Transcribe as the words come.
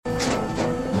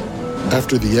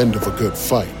After the end of a good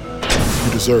fight,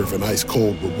 you deserve an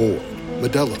ice-cold reward.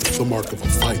 Modelo is the mark of a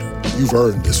fighter. You've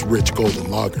earned this rich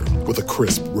golden lager with a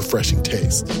crisp, refreshing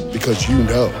taste. Because you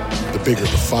know, the bigger the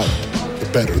fight, the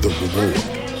better the reward.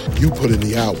 You put in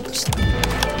the hours,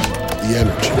 the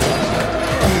energy,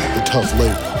 the tough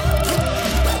labor.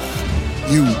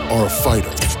 You are a fighter,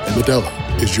 and Modelo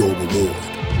is your reward.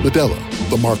 Modelo,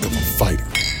 the mark of a fighter.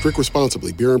 Drink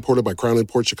responsibly. Beer imported by Crown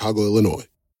Imports, Chicago, Illinois.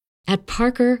 At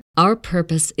Parker, our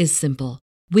purpose is simple.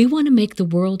 We want to make the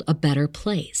world a better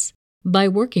place by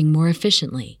working more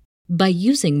efficiently, by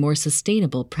using more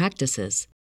sustainable practices,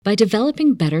 by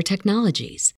developing better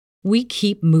technologies. We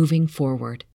keep moving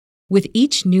forward. With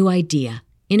each new idea,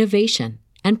 innovation,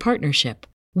 and partnership,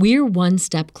 we're one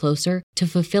step closer to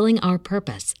fulfilling our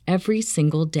purpose every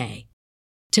single day.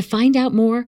 To find out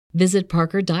more, visit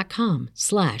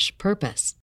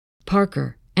parker.com/purpose.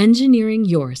 Parker, engineering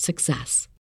your success.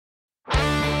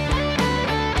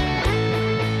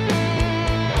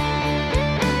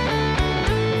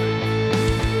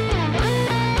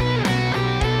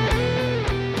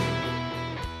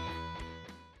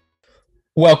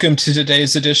 Welcome to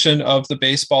today's edition of the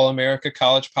Baseball America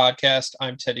College Podcast.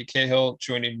 I'm Teddy Cahill.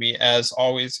 Joining me, as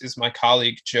always, is my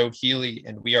colleague Joe Healy,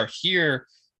 and we are here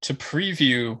to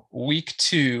preview Week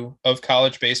 2 of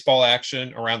college baseball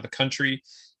action around the country.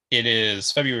 It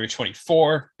is February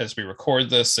 24 as we record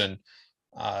this, and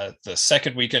the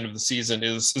second weekend of the season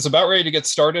is about ready to get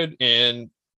started. And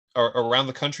around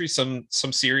the country, some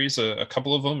series, a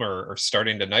couple of them are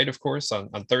starting tonight, of course, on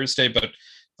Thursday, but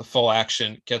the full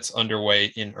action gets underway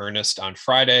in earnest on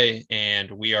Friday, and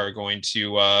we are going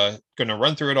to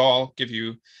run through it all, give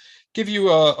you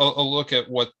a look at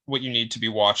what you need to be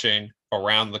watching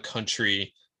around the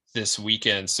country this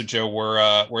weekend. So, Joe,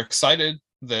 we're excited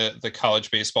that the college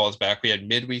baseball is back. We had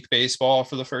midweek baseball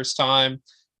for the first time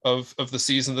of the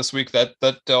season this week. That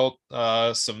dealt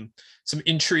some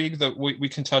intrigue that we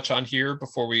can touch on here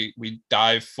before we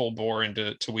dive full bore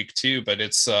into week 2. But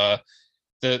it's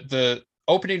the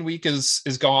opening week is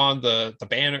gone. The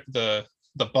banner, the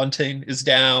bunting is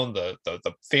down.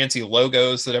 The fancy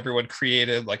logos that everyone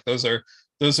created, like those are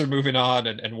moving on,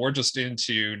 and we're just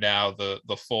into now the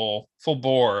full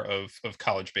bore of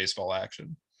college baseball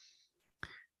action.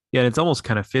 Yeah, and it's almost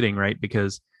kind of fitting, right?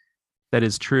 Because that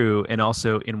is true. And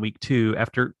also in week 2,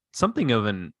 after something of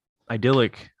an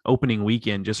idyllic opening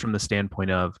weekend, just from the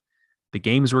standpoint of the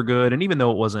games were good, and even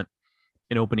though it wasn't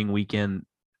an opening weekend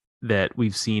that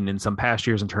we've seen in some past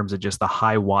years in terms of just the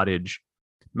high wattage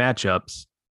matchups,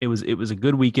 it was a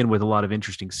good weekend with a lot of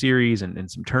interesting series and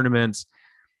some tournaments.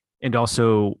 And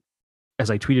also,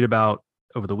 as I tweeted about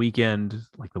over the weekend,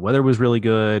 like the weather was really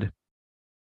good.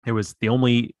 There was the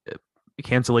only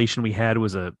cancellation we had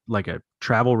was a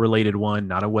travel related one,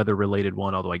 not a weather related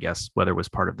one, although I guess weather was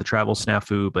part of the travel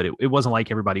snafu, but it wasn't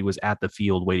like everybody was at the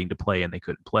field waiting to play and they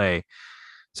couldn't play.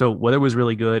 So weather was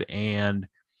really good. And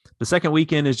the second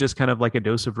weekend is just kind of like a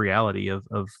dose of reality of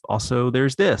also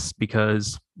there's this,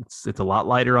 because it's a lot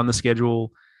lighter on the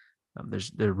schedule.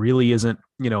 There really isn't,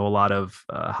 a lot of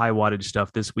high wattage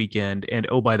stuff this weekend. And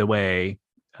oh, by the way,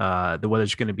 the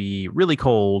weather's going to be really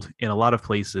cold in a lot of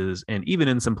places, and even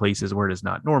in some places where it is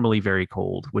not normally very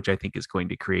cold, which I think is going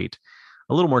to create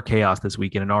a little more chaos this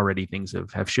weekend. And already things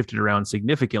have shifted around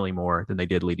significantly more than they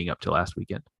did leading up to last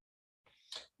weekend.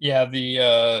 Yeah,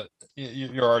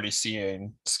 you're already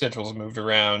seeing schedules moved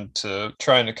around to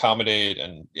try and accommodate,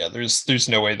 and yeah, there's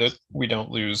no way that we don't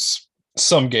lose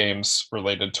some games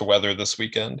related to weather this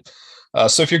weekend.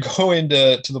 So if you're going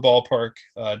to the ballpark,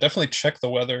 definitely check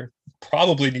the weather.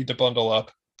 Probably need to bundle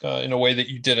up in a way that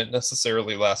you didn't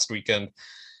necessarily last weekend.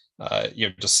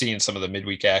 Just seeing some of the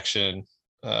midweek action,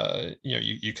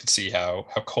 you could see how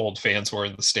cold fans were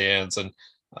in the stands, and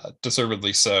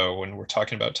deservedly so when we're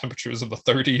talking about temperatures of the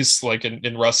 30s, like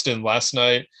in Ruston last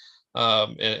night.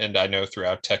 And I know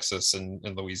throughout Texas and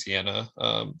Louisiana,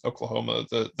 Oklahoma,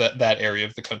 that area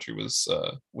of the country was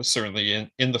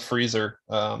certainly in the freezer,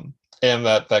 and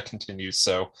that continues.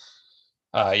 So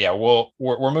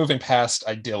we're moving past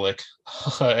idyllic,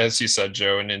 as you said,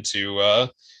 Joe, and into a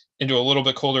little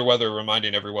bit colder weather,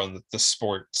 reminding everyone that the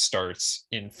sport starts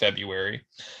in February.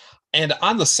 And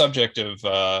on the subject of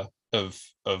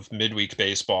midweek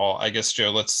baseball, I guess,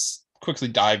 Joe, let's quickly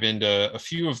dive into a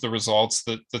few of the results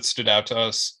that stood out to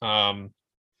us.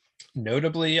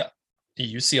 Notably,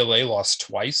 UCLA lost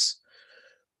twice.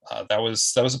 That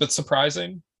was a bit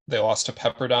surprising. They lost to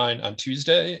Pepperdine on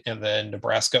Tuesday, and then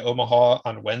Nebraska Omaha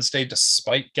on Wednesday,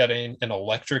 despite getting an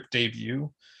electric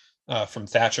debut from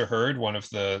Thatcher Hurd, one of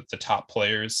the top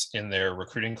players in their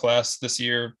recruiting class this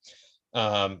year.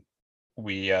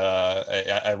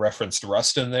 I referenced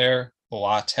Ruston there.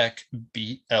 La Tech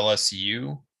beat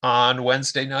LSU on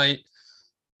Wednesday night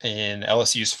in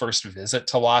LSU's first visit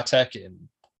to La Tech in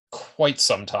quite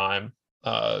some time.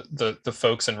 The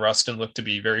folks in Ruston look to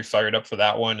be very fired up for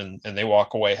that one, and they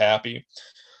walk away happy.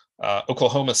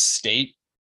 Oklahoma State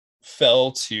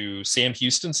fell to Sam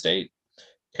Houston State.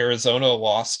 Arizona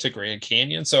lost to Grand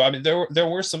Canyon. So I mean, there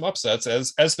were some upsets,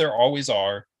 as there always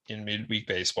are in midweek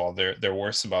baseball. There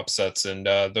were some upsets, and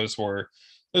those were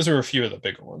a few of the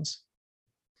bigger ones.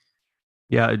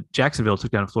 Yeah, Jacksonville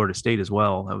took down Florida State as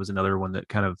well. That was another one that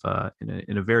kind of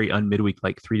in a very unmidweek,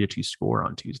 like 3-2 score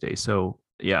on Tuesday. So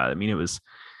yeah, I mean, it was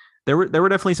there were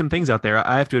definitely some things out there.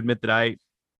 I have to admit that I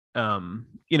some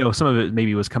of it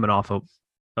maybe was coming off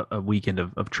a weekend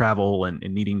of travel and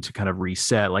needing to kind of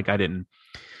reset. Like I didn't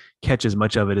catch as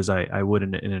much of it as I would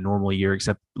in a normal year,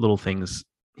 except little things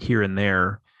here and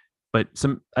there. But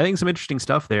I think some interesting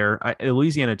stuff there.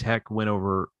 Louisiana Tech win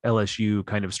over LSU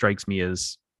kind of strikes me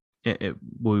as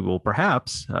we will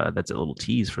perhaps, that's a little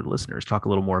tease for the listeners, talk a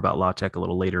little more about La Tech a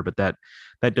little later, but that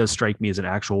does strike me as an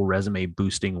actual resume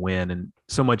boosting win. And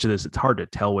so much of this, it's hard to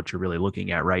tell what you're really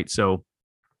looking at, right? So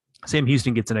Sam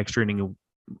Houston gets an extra inning,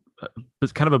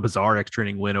 it's kind of a bizarre extra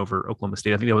inning win over Oklahoma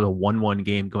State. I think that was a 1-1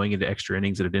 game going into extra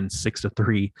innings that had been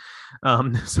 6-3.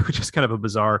 So just kind of a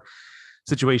bizarre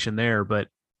situation there. But,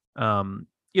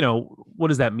 what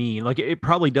does that mean? Like it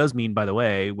probably does mean, by the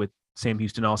way, with Sam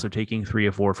Houston also taking 3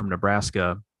 of 4 from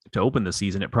Nebraska to open the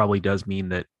season, it probably does mean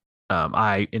that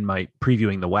I, in my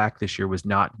previewing the WAC this year, was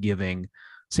not giving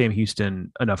Sam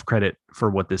Houston enough credit for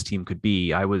what this team could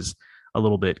be. I was a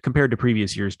little bit, compared to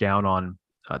previous years, down on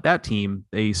that team.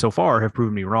 They so far have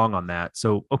proven me wrong on that.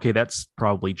 So, okay, that's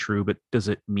probably true, but does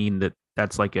it mean that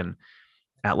that's like an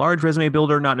at-large resume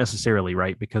builder? Not necessarily,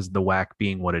 right? Because the WAC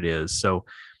being what it is. So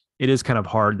it is kind of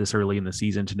hard this early in the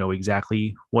season to know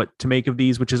exactly what to make of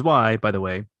these, which is why, by the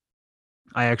way,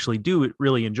 I actually do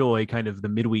really enjoy kind of the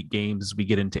midweek games as we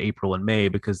get into April and May,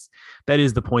 because that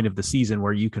is the point of the season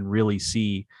where you can really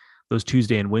see those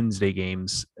Tuesday and Wednesday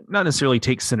games not necessarily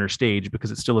take center stage because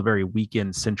it's still a very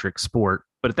weekend centric sport.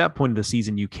 But at that point of the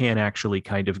season, you can actually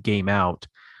kind of game out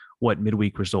what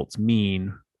midweek results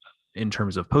mean in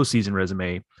terms of postseason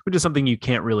resume, which is something you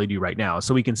can't really do right now.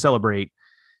 So we can celebrate,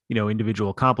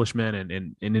 individual accomplishment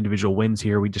and individual wins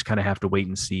here. We just kind of have to wait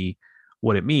and see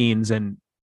what it means. And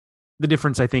the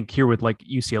difference, I think, here with like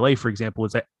UCLA, for example,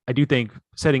 is that I do think,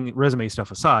 setting resume stuff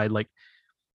aside, like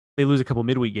they lose a couple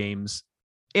midweek games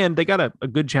and they got a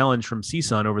good challenge from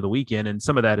CSUN over the weekend. And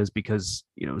some of that is because,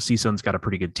 CSUN's got a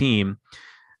pretty good team.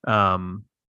 But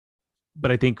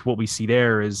I think what we see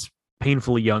there is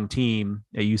painfully young team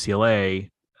at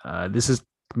UCLA. This is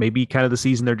maybe kind of the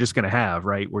season they're just going to have,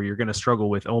 right? Where you're going to struggle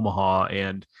with Omaha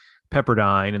and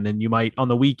Pepperdine, and then you might on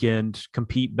the weekend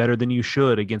compete better than you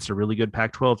should against a really good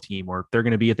Pac-12 team, or they're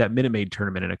going to be at that Minute Maid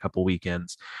tournament in a couple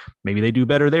weekends. Maybe they do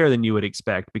better there than you would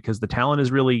expect because the talent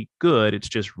is really good. It's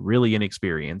just really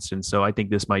inexperienced. And so I think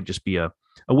this might just be a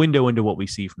window into what we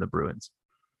see from the Bruins.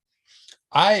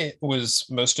 I was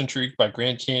most intrigued by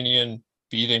Grand Canyon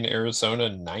beating Arizona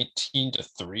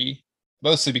 19-3.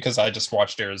 Mostly because I just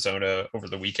watched Arizona over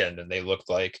the weekend and they looked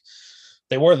like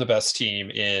they were the best team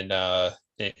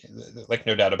like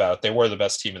no doubt about it. They were the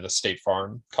best team in the State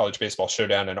Farm College Baseball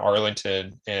Showdown in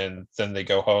Arlington. And then they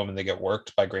go home and they get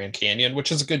worked by Grand Canyon,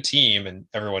 which is a good team. And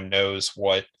everyone knows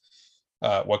what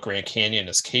Grand Canyon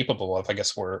is capable of. I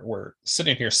guess we're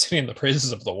sitting here singing the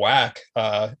praises of the WAC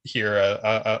here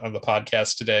on the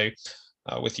podcast today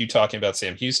with you talking about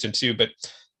Sam Houston too. But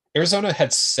Arizona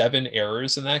had 7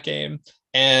 errors in that game,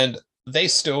 and they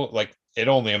still, it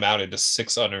only amounted to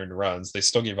 6 unearned runs. They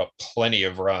still gave up plenty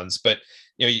of runs, but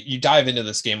you dive into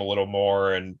this game a little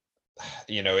more and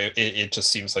it just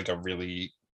seems like a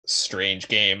really strange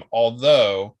game.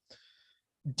 Although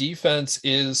defense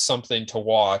is something to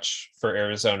watch for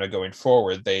Arizona going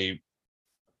forward. They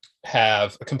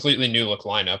have a completely new look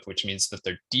lineup, which means that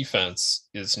their defense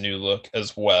is new look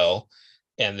as well.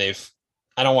 And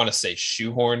I don't want to say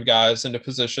shoehorn guys into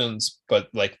positions, but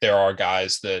there are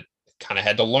guys that kind of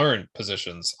had to learn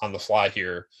positions on the fly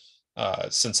here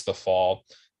since the fall.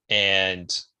 And,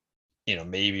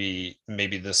 maybe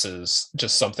this is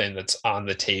just something that's on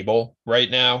the table right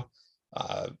now.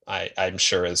 I'm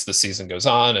sure as the season goes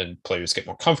on and players get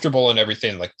more comfortable and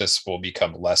everything, this will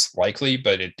become less likely,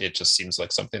 but it just seems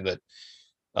like something that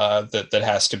that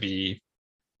has to be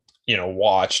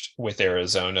watched with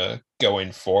Arizona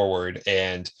going forward.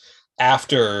 And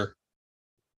after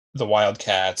the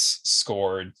Wildcats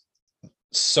scored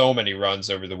so many runs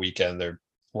over the weekend,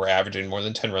 we're averaging more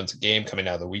than 10 runs a game coming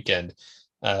out of the weekend.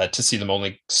 To see them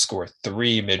only score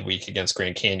 3 midweek against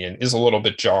Grand Canyon is a little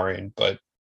bit jarring, but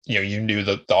you knew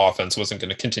that the offense wasn't going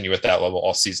to continue at that level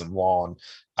all season long.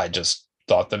 I just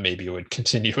thought that maybe it would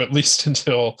continue at least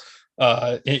until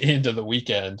into the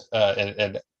weekend,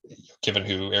 and given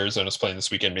who Arizona's playing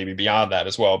this weekend, maybe beyond that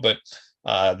as well. But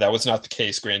that was not the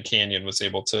case. Grand Canyon was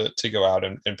able to go out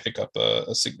and pick up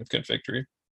a significant victory.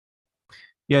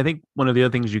 Yeah, I think one of the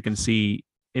other things you can see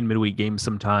in midweek games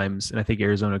sometimes, and I think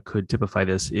Arizona could typify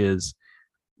this, is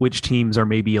which teams are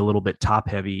maybe a little bit top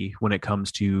heavy when it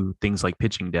comes to things like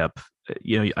pitching depth.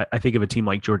 I think of a team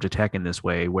like Georgia Tech in this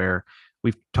way, where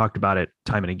we've talked about it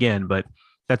time and again, but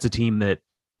that's a team that,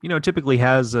 typically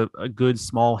has a good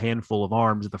small handful of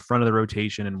arms at the front of the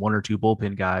rotation and 1 or 2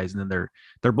 bullpen guys. And then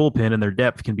their bullpen and their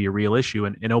depth can be a real issue.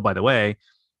 And oh, by the way,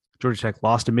 Georgia Tech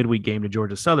lost a midweek game to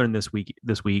Georgia Southern this week.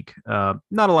 Not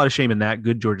a lot of shame in that.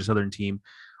 Good Georgia Southern team.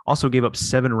 Also gave up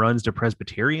 7 runs to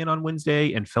Presbyterian on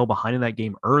Wednesday and fell behind in that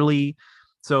game early.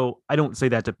 So I don't say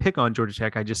that to pick on Georgia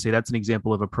Tech. I just say that's an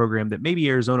example of a program that maybe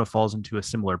Arizona falls into a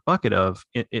similar bucket of,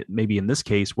 it maybe in this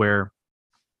case, where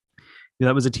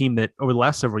that was a team that over the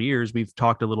last several years, we've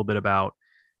talked a little bit about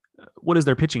what is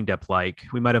their pitching depth like.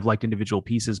 We might have liked individual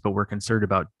pieces, but we're concerned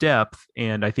about depth.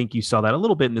 And I think you saw that a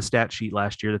little bit in the stat sheet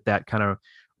last year, that kind of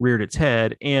reared its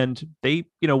head. And they,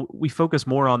 we focus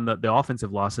more on the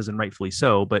offensive losses, and rightfully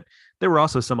so, but there were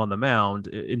also some on the mound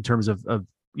in terms of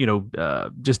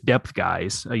just depth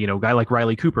guys. A guy like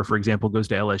Riley Cooper, for example, goes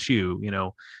to LSU.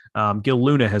 Gil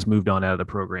Luna has moved on out of the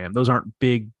program. Those aren't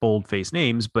big, bold-faced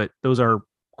names, but those are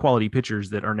quality pitchers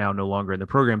that are now no longer in the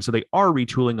program. So they are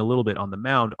retooling a little bit on the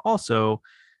mound, also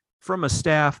from a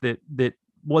staff that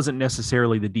wasn't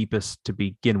necessarily the deepest to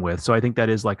begin with. So I think that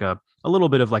is like a little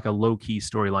bit of like a low-key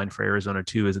storyline for Arizona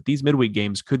too, is that these midweek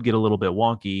games could get a little bit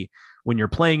wonky when you're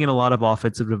playing in a lot of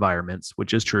offensive environments,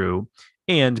 which is true.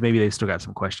 And maybe they still got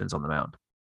some questions on the mound.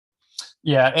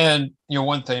 Yeah, and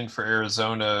one thing for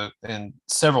Arizona and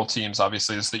several teams,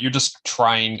 obviously, is that you're just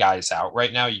trying guys out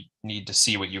right now. You need to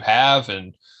see what you have,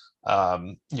 and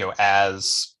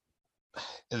as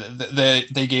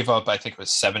they gave up, I think it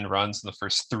was 7 runs in the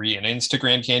first 3 innings to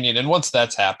Grand Canyon, and once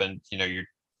that's happened, you're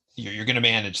going to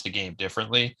manage the game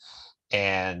differently,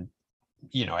 and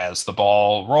as the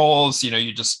ball rolls,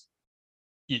 you just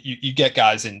you get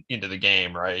guys into the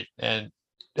game, right, and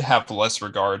have less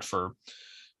regard for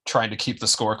trying to keep the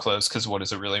score close, because what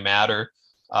does it really matter,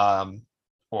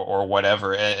 or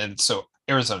whatever. And so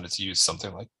Arizona's used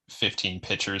something like 15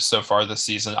 pitchers so far this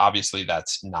season. Obviously,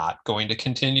 that's not going to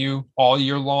continue all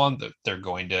year long. They're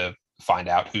going to find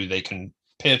out who they can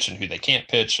pitch and who they can't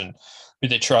pitch, and who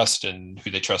they trust and who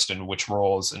they trust in which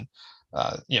roles. And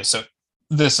so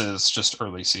this is just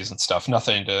early season stuff,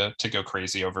 nothing to go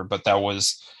crazy over. But there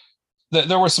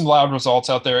were some loud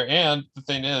results out there, and the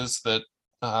thing is that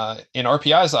in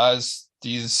RPI's eyes,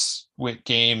 these WIT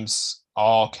games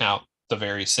all count the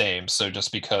very same. So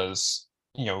just because,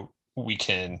 we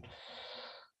can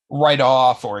write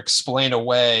off or explain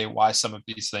away why some of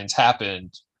these things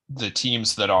happened, the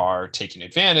teams that are taking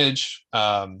advantage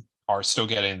are still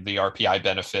getting the RPI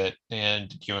benefit.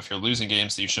 And, if you're losing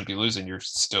games that you shouldn't be losing, you're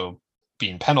still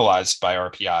being penalized by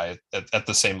RPI at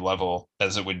the same level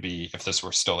as it would be if this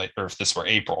were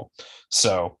April.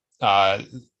 So,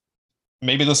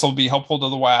 maybe this will be helpful to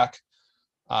the WAC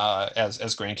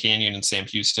as Grand Canyon and Sam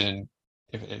Houston,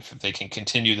 if they can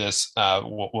continue this.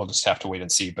 We'll just have to wait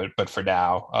and see. But for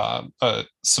now,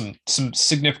 some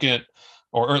significant,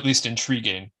 or at least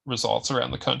intriguing, results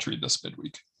around the country this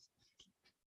midweek.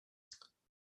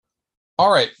 All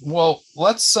right. Well,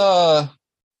 let's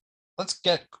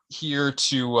get here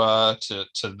to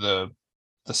the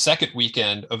second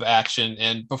weekend of action.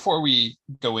 And before we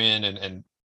go in and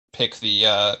pick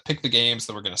the games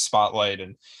that we're going to spotlight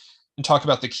and talk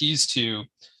about the keys to,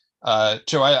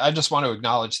 Joe, I just want to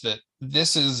acknowledge that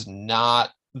this is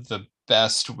not the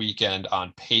best weekend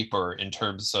on paper in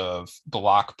terms of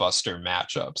blockbuster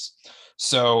matchups.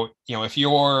 So, if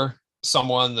you're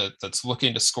someone that's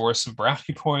looking to score some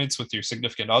brownie points with your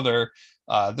significant other,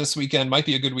 this weekend might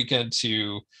be a good weekend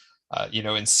to,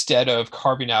 instead of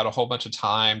carving out a whole bunch of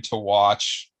time to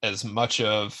watch as much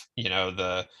of,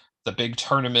 the big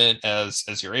tournament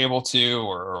as you're able to,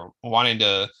 or wanting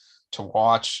to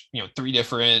watch, 3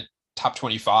 different top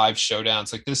 25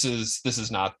 showdowns. Like this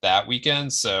is not that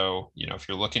weekend. So, if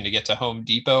you're looking to get to Home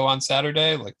Depot on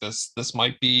Saturday, like this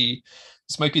might be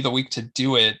the week to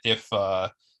do it. If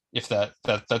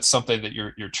that's something that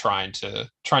you're trying to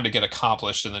get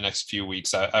accomplished in the next few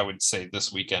weeks, I would say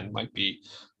this weekend might be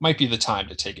the time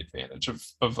to take advantage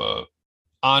of a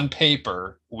on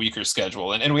paper weaker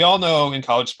schedule. And we all know in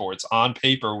college sports, on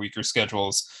paper weaker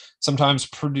schedules sometimes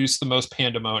produce the most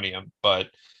pandemonium, but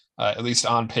at least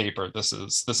on paper, this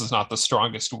is not the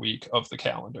strongest week of the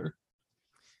calendar.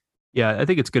 Yeah, I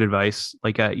think it's good advice.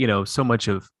 Like, so much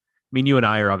of, I mean, you and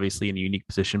I are obviously in a unique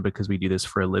position because we do this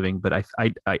for a living, but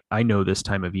I know this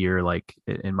time of year, like,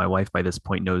 and my wife by this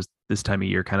point knows this time of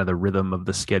year, kind of the rhythm of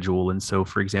the schedule. And so,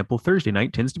 for example, Thursday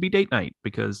night tends to be date night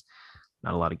because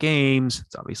not a lot of games.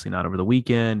 It's obviously not over the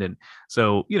weekend. And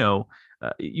so,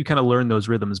 you kind of learn those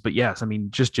rhythms. But yes, I mean,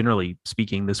 just generally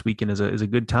speaking, this weekend is a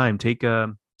good time. Take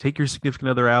your significant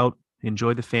other out,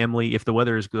 enjoy the family. If the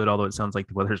weather is good, although it sounds like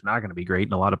the weather is not going to be great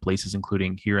in a lot of places,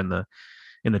 including here in the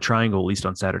Triangle, at least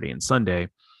on Saturday and Sunday.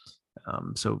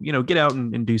 So, get out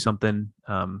and do something.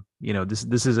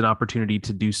 This is an opportunity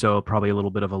to do so. Probably a little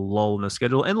bit of a lull in the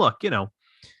schedule. And look,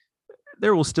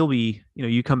 there will still be,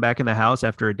 you come back in the house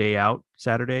after a day out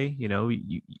Saturday,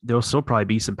 there'll still probably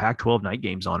be some Pac-12 night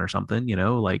games on or something,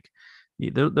 like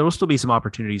there will still be some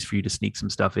opportunities for you to sneak some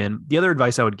stuff in. The other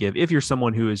advice I would give, if you're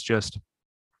someone who is just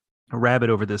a rabbit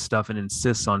over this stuff and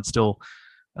insists on still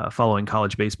following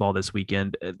college baseball this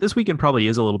weekend probably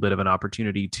is a little bit of an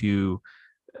opportunity to,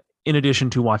 in addition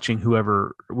to watching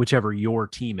whichever your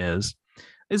team is,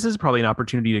 this is probably an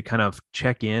opportunity to kind of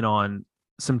check in on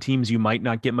some teams you might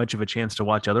not get much of a chance to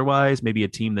watch otherwise. Maybe a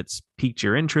team that's piqued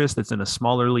your interest that's in a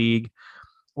smaller league,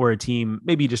 or a team,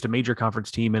 maybe just a major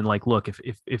conference team. And like, look,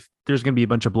 if there's going to be a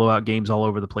bunch of blowout games all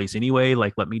over the place anyway,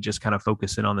 like, let me just kind of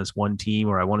focus in on this one team,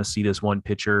 or I want to see this one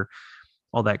pitcher,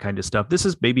 all that kind of stuff. This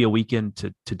is maybe a weekend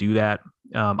to do that.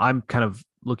 I'm kind of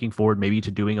looking forward maybe to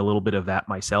doing a little bit of that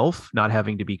myself, not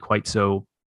having to be quite so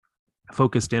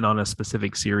focused in on a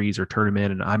specific series or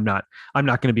tournament. And I'm not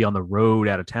going to be on the road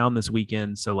out of town this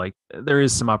weekend. So like, there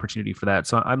is some opportunity for that.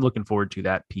 So I'm looking forward to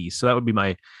that piece. So that would be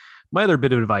my other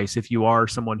bit of advice. If you are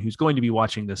someone who's going to be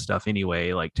watching this stuff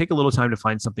anyway, like, take a little time to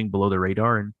find something below the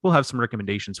radar, and we'll have some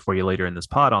recommendations for you later in this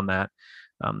pod on that.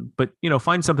 But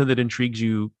find something that intrigues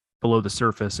you below the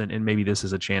surface. And maybe this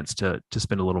is a chance to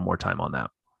spend a little more time on that.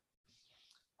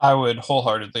 I would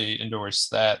wholeheartedly endorse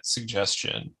that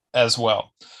suggestion as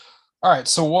well. All right,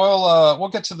 so we'll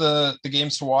get to the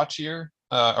games to watch here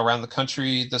around the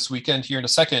country this weekend here in a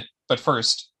second. But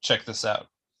first, check this out.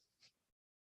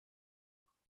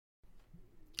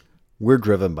 We're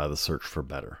driven by the search for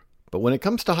better. But when it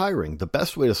comes to hiring, the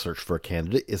best way to search for a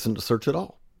candidate isn't to search at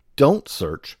all. Don't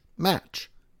search,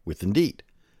 match with Indeed.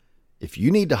 If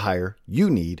you need to hire, you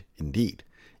need Indeed.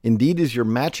 Indeed is your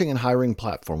matching and hiring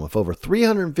platform with over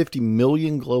 350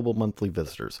 million global monthly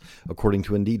visitors, according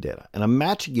to Indeed data, and a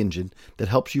matching engine that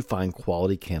helps you find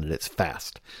quality candidates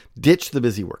fast. Ditch the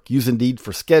busy work. Use Indeed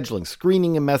for scheduling,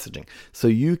 screening, and messaging so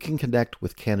you can connect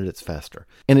with candidates faster.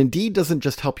 And Indeed doesn't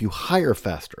just help you hire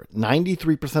faster.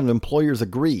 93% of employers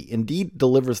agree Indeed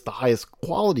delivers the highest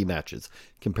quality matches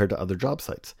compared to other job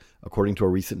sites, according to a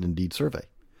recent Indeed survey.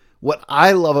 What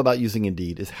I love about using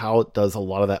Indeed is how it does a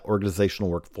lot of that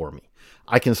organizational work for me.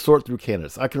 I can sort through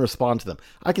candidates. I can respond to them.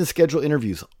 I can schedule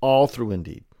interviews all through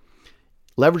Indeed.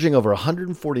 Leveraging over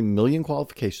 140 million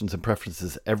qualifications and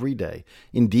preferences every day,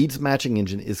 Indeed's matching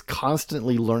engine is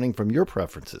constantly learning from your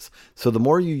preferences. So the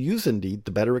more you use Indeed,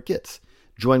 the better it gets.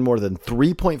 Join more than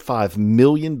 3.5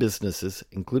 million businesses,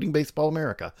 including Baseball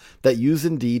America, that use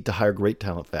Indeed to hire great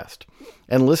talent fast.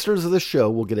 And listeners of the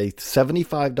show will get a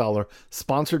 $75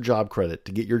 sponsored job credit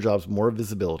to get your jobs more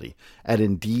visibility at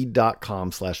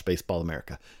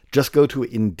Indeed.com/BaseballAmerica. Just go to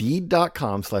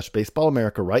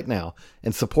Indeed.com/BaseballAmerica right now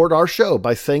and support our show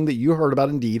by saying that you heard about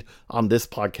Indeed on this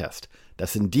podcast.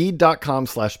 That's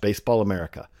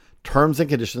Indeed.com/BaseballAmerica. Terms and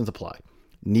conditions apply.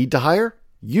 Need to hire?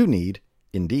 You need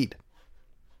Indeed.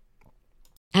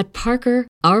 At Parker,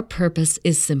 our purpose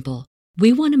is simple.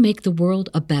 We want to make the world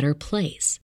a better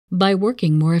place by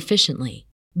working more efficiently,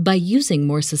 by using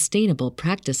more sustainable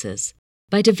practices,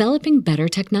 by developing better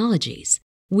technologies.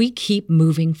 We keep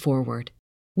moving forward.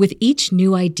 With each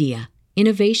new idea,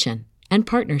 innovation, and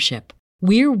partnership,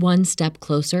 we're one step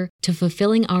closer to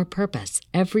fulfilling our purpose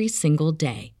every single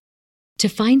day. To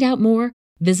find out more,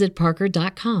 visit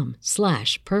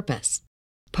parker.com/purpose.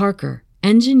 Parker,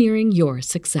 engineering your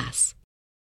success.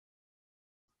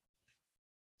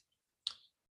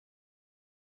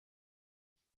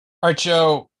 All right,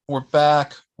 Joe, we're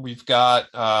back. We've got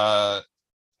a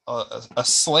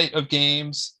slate of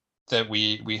games that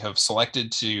we have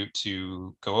selected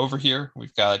to go over here.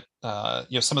 We've got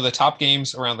some of the top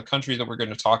games around the country that we're going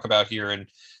to talk about here, and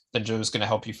then Joe's going to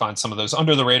help you find some of those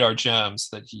under the radar gems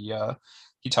that he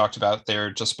talked about there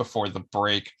just before the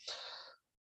break.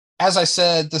 As I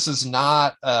said, this is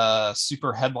not a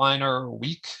super headliner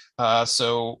week,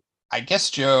 so I guess,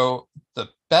 Joe, the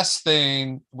best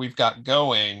thing we've got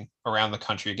going around the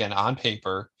country, again, on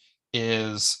paper,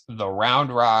 is the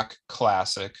Round Rock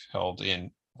Classic held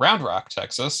in Round Rock,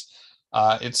 Texas.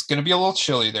 It's going to be a little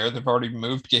chilly there. They've already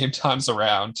moved game times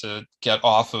around to get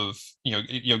off of,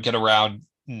 get around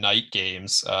night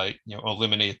games,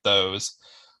 eliminate those.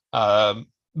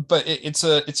 But it's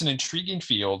an intriguing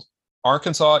field.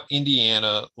 Arkansas,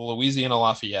 Indiana, Louisiana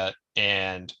Lafayette,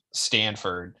 and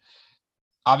Stanford.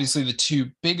 Obviously, the two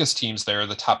biggest teams there are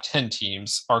the top 10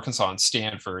 teams, Arkansas and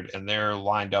Stanford, and they're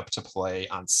lined up to play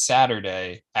on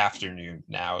Saturday afternoon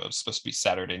now. It was supposed to be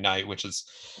Saturday night, which is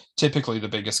typically the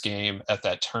biggest game at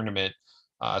that tournament.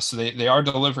 So they are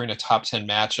delivering a top 10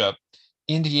 matchup.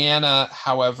 Indiana,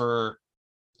 however,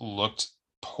 looked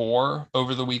poor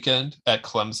over the weekend at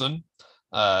Clemson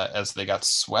as they got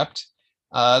swept.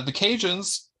 The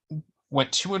Cajuns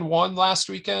went 2-1 last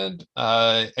weekend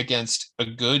against a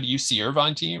good UC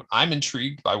Irvine team. I'm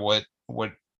intrigued by what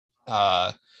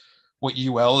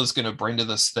UL is going to bring to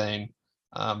this thing,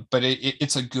 but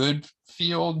it's a good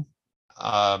field,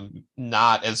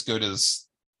 not as good as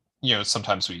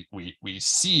sometimes we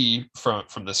see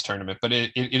from this tournament, but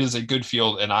it is a good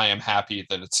field, and I am happy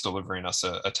that it's delivering us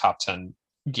a top 10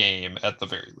 game at the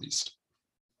very least.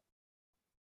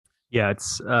 Yeah,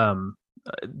 it's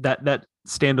that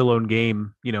standalone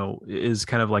game, is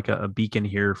kind of like a beacon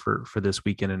here for this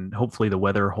weekend, and hopefully the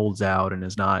weather holds out and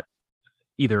is not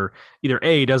either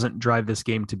A, doesn't drive this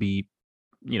game to be,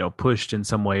 pushed in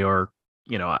some way, or,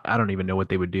 I don't even know what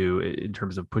they would do in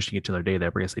terms of pushing it to their day.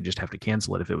 That I guess they just have to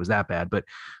cancel it if it was that bad. But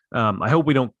I hope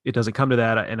it doesn't come to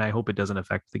that, and I hope it doesn't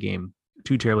affect the game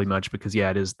too terribly much, because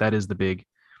that is the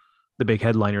big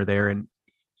headliner there. And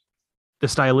the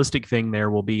stylistic thing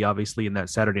there will be obviously in that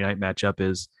Saturday night matchup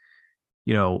is,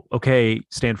 okay,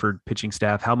 Stanford pitching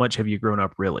staff, how much have you grown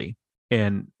up really?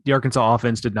 And the Arkansas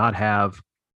offense did not have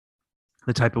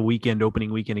the type of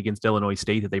opening weekend against Illinois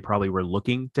State that they probably were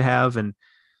looking to have. And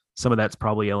some of that's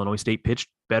probably Illinois State pitched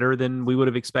better than we would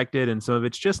have expected. And some of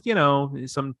it's just,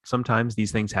 sometimes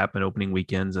these things happen, opening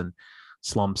weekends and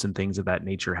slumps and things of that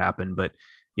nature happen. But,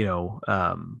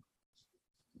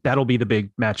 that'll be the big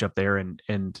matchup there.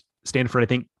 And Stanford, I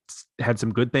think, had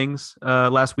some good things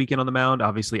last weekend on the mound.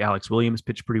 Obviously, Alex Williams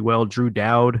pitched pretty well. Drew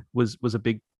Dowd was a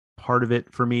big part of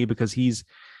it for me, because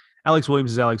Alex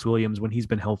Williams is Alex Williams. When he's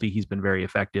been healthy, he's been very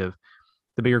effective.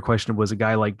 The bigger question was a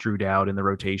guy like Drew Dowd in the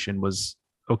rotation was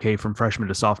okay from freshman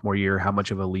to sophomore year. How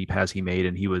much of a leap has he made?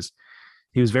 And he was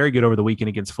very good over the weekend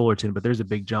against Fullerton, but there's a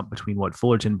big jump between what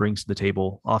Fullerton brings to the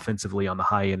table offensively on the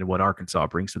high end and what Arkansas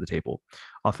brings to the table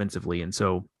offensively. And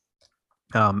so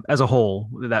as a whole,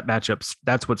 that matchup,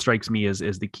 that's what strikes me as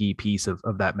the key piece of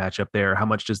that matchup there. How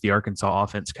much does the Arkansas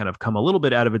offense kind of come a little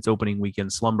bit out of its opening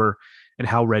weekend slumber, and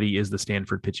how ready is the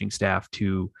Stanford pitching staff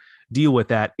to deal with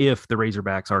that if the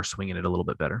Razorbacks are swinging it a little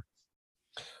bit better?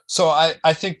 So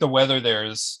I think the weather there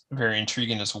is very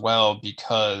intriguing as well,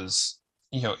 because,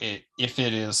 if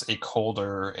it is a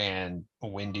colder and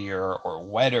windier or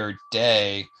wetter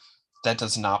day, that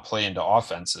does not play into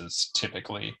offenses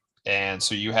typically. And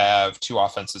so you have two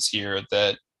offenses here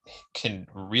that can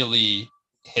really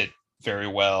hit very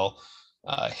well,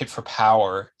 hit for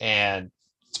power, and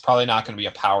it's probably not going to be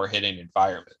a power hitting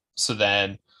environment. So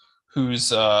then who's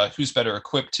better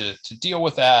equipped to deal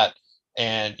with that?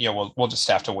 And, we'll just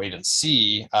have to wait and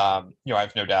see. I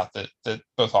have no doubt that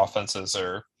both offenses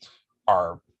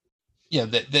are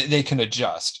they can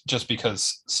adjust. Just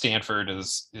because Stanford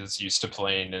is used to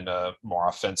playing in a more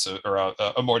offensive or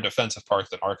a more defensive park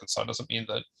than Arkansas doesn't mean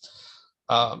that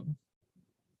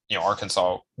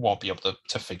Arkansas won't be able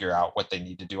to figure out what they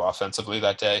need to do offensively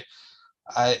that day.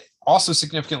 I also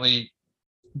significantly,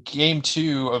 game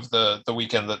 2 of the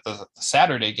weekend, the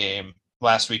Saturday game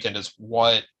last weekend, is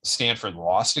what Stanford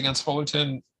lost against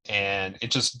Fullerton, and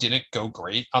it just didn't go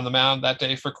great on the mound that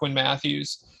day for Quinn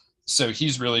Matthews. So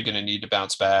he's really going to need to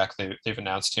bounce back. They've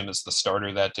announced him as the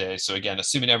starter that day. So again,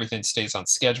 assuming everything stays on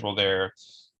schedule there,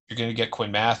 you're going to get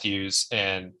Quinn Matthews,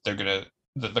 and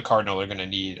the Cardinal are going to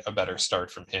need a better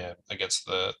start from him against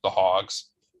the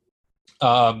Hogs.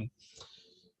 Joe,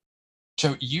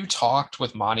 you talked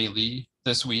with Monty Lee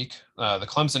this week, the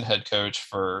Clemson head coach,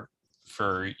 for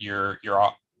your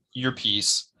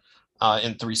piece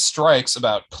in 3 Strikes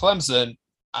about Clemson.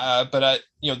 But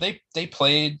they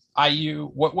played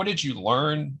IU. What did you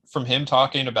learn from him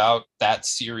talking about that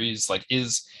series? Like,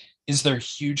 is there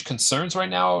huge concerns right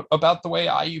now about the way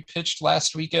IU pitched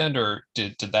last weekend, or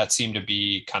did that seem to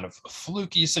be kind of a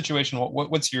fluky situation?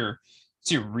 What's your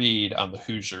read on the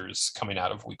Hoosiers coming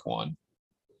out of week 1?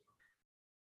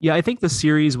 Yeah, I think the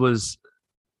series was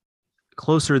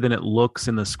closer than it looks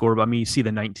in the score. I mean, you see the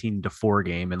 19-4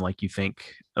 game and like you think,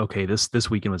 okay,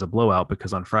 this weekend was a blowout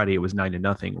because on Friday it was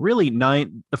 9-0. Really,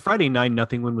 the Friday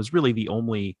 9-0 win was really the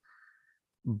only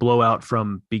blowout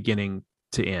from beginning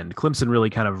to end. Clemson really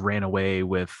kind of ran away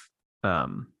with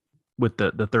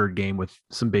the third game with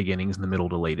some big innings in the middle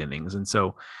to late innings. And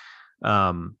so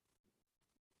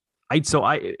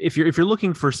if you're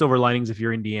looking for silver linings, if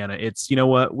you're Indiana, it's, you know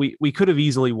what, we could have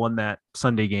easily won that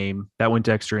Sunday game that went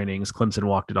to extra innings. Clemson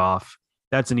walked it off.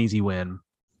 That's an easy win.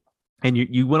 And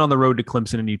you went on the road to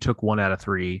Clemson and you took 1 out of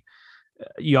 3.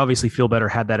 You obviously feel better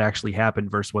had that actually happened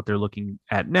versus what they're looking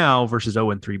at now versus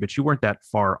 0-3, but you weren't that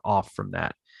far off from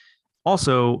that.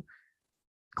 Also,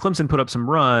 Clemson put up some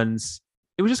runs.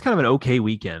 It was just kind of an okay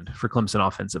weekend for Clemson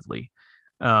offensively.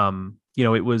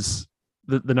 It was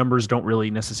the numbers don't really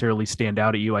necessarily stand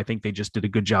out at you. I think they just did a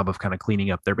good job of kind of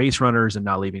cleaning up their base runners and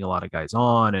not leaving a lot of guys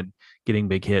on and getting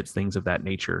big hits, things of that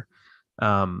nature.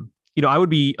 I would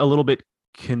be a little bit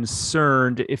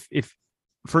concerned if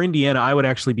for Indiana, I would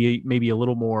actually be maybe a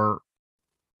little more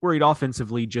worried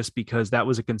offensively, just because that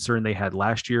was a concern they had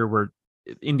last year, where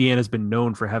Indiana's been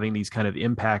known for having these kind of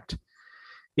impact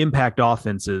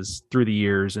offenses through the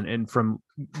years, and from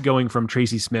going from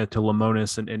Tracy Smith to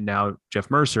Lamonis and now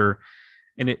Jeff Mercer.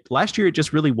 And last year, it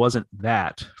just really wasn't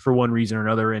that for one reason or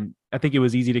another. And I think it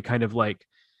was easy to kind of like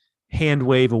hand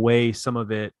wave away some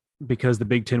of it because the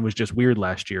Big Ten was just weird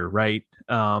last year, right?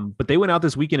 But they went out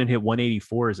this weekend and hit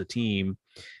 184 as a team.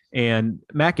 And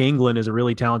Mac Anglin is a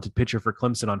really talented pitcher for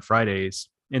Clemson on Fridays.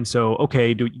 And so,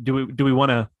 okay, do we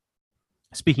want to,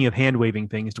 speaking of hand waving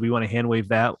things, do we want to hand wave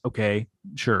that? Okay,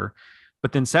 sure.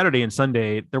 But then Saturday and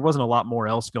Sunday, there wasn't a lot more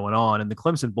else going on. And the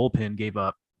Clemson bullpen gave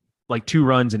up like 2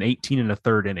 runs in 18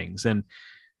 1/3 innings. And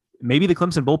maybe the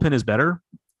Clemson bullpen is better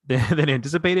than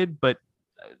anticipated, but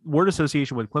word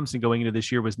association with Clemson going into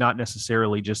this year was not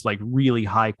necessarily just like really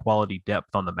high quality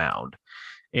depth on the mound.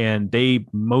 And they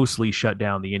mostly shut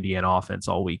down the Indiana offense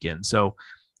all weekend. So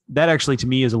that actually to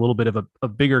me is a little bit of a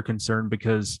bigger concern,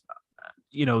 because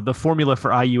the formula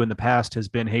for IU in the past has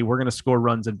been, hey, we're going to score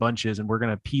runs in bunches and we're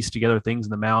going to piece together things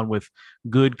in the mound with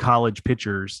good college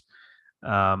pitchers.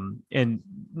 And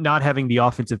not having the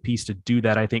offensive piece to do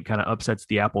that, I think kind of upsets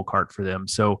the apple cart for them.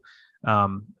 So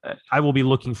I will be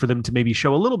looking for them to maybe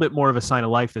show a little bit more of a sign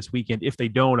of life this weekend. If they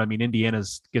don't, I mean,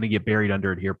 Indiana's going to get buried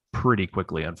under it here pretty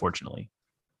quickly, unfortunately.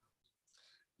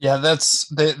 Yeah,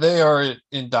 they are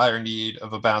in dire need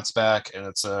of a bounce back, and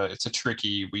it's a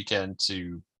tricky weekend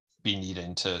to be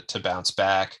needing to bounce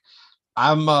back.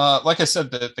 I'm like I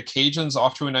said, the Cajuns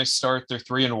off to a nice start. They're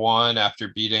 3-1 after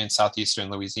beating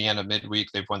Southeastern Louisiana midweek.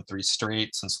 They've won 3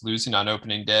 straight since losing on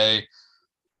opening day.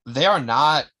 They are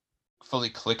not fully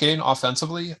clicking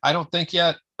offensively, I don't think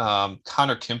yet.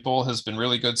 Connor Kimple has been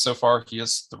really good so far. He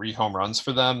has 3 home runs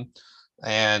for them,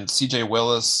 and CJ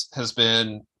Willis has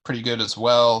been pretty good as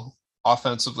well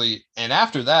offensively. And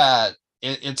after that,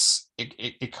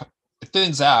 it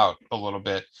thins out a little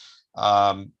bit.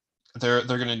 They're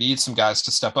going to need some guys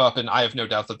to step up, and I have no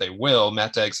doubt that they will.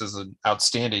 Matt Deggs is an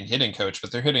outstanding hitting coach,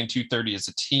 but they're hitting .230 as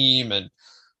a team, and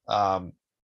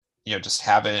just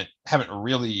haven't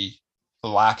really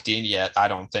locked in yet, I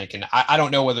don't think. And I don't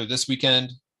know whether this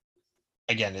weekend,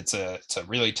 again, it's a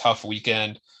really tough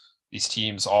weekend. These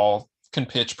teams all can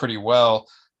pitch pretty well.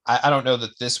 I don't know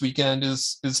that this weekend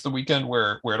is the weekend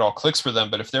where it all clicks for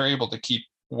them, but if they're able to keep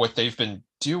what they've been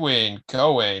doing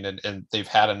going, and they've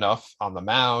had enough on the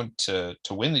mound to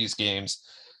win these games,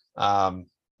 they're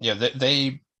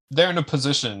in a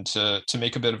position to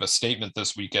make a bit of a statement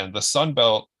this weekend. The Sun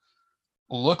Belt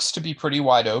looks to be pretty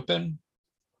wide open,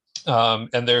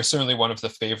 and they're certainly one of the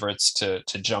favorites to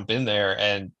jump in there.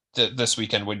 And this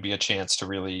weekend would be a chance to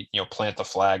really plant the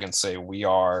flag and say we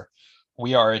are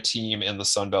a team in the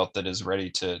Sun Belt that is ready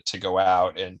to go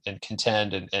out and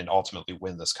contend and ultimately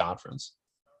win this conference.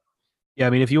 Yeah, I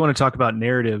mean, if you want to talk about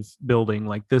narrative building,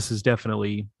 like this is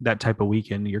definitely that type of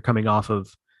weekend. You're coming off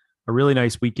of a really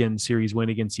nice weekend series win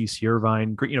against UC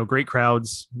Irvine. Great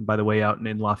crowds, by the way, out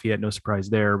in Lafayette, no surprise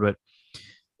there. But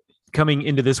coming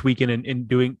into this weekend and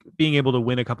being able to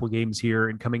win a couple of games here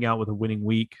and coming out with a winning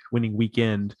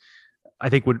weekend, I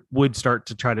think would start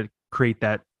to try to create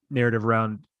that narrative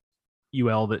around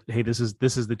UL that, hey, this is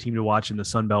the team to watch in the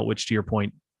Sun Belt, which to your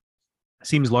point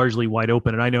seems largely wide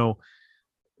open. And I know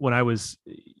when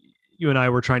you and I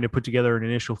were trying to put together an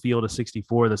initial field of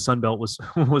 64, the Sun Belt was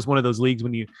one of those leagues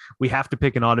when we have to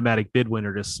pick an automatic bid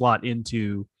winner to slot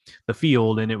into the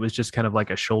field. And it was just kind of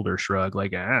like a shoulder shrug,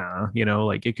 like,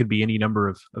 like it could be any number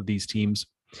of these teams.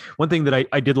 One thing that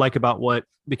I did like about what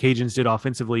the Cajuns did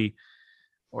offensively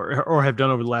or have done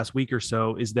over the last week or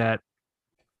so is that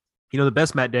The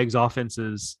best Matt Deggs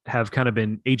offenses have kind of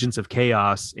been agents of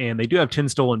chaos, and they do have 10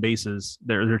 stolen bases.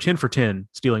 They're 10 for 10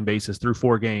 stealing bases through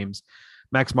 4 games.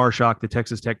 Max Marshak, the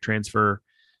Texas Tech transfer,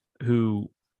 who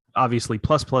obviously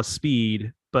plus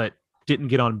speed, but didn't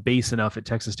get on base enough at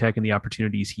Texas Tech and the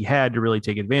opportunities he had to really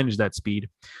take advantage of that speed.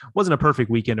 Wasn't a perfect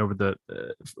weekend over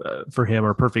for him,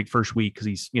 or a perfect first week, because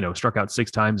he's, struck out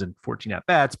 6 times and 14 at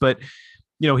bats, but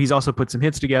he's also put some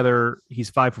hits together. He's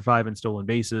 5 for 5 in stolen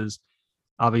bases.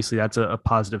 Obviously that's a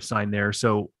positive sign there.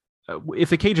 So if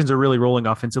the Cajuns are really rolling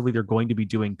offensively, they're going to be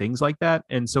doing things like that.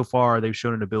 And so far they've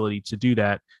shown an ability to do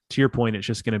that. To your point, it's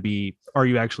just going to be, are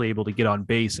you actually able to get on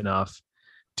base enough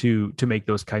to make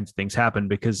those kinds of things happen?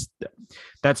 Because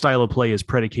that style of play is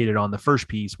predicated on the first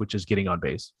piece, which is getting on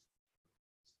base.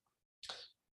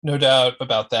 No doubt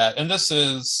about that. And this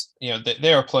is,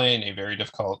 they are playing a very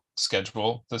difficult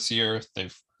schedule this year. They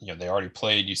already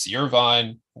played UC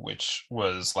Irvine, which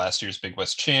was last year's Big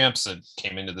West champs, and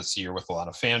came into this year with a lot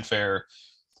of fanfare.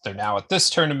 They're now at this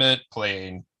tournament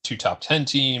playing 2 top 10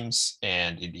 teams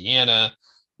and Indiana.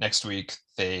 Next week,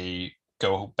 they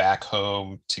go back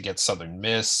home to get Southern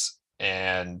Miss.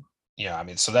 And,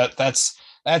 so that's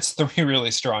 3 really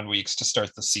strong weeks to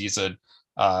start the season.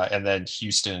 And then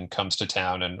Houston comes to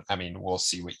town, and we'll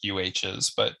see what UH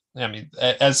is. But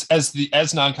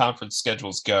as non-conference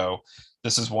schedules go,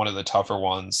 this is one of the tougher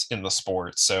ones in the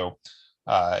sport. So,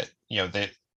 they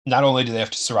not only do they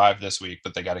have to survive this week,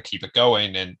 but they got to keep it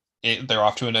going. And they're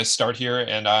off to a nice start here.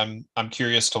 And I'm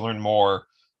curious to learn more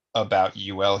about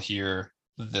UL here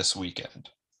this weekend.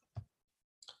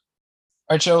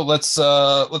 All right, Joe, let's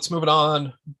move it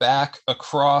on back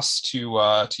across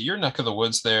to your neck of the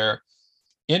woods there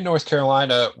in North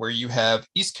Carolina, where you have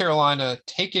East Carolina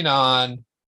taking on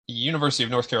University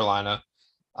of North Carolina.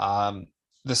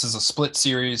 This is a split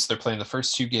series. They're playing the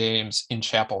first 2 games in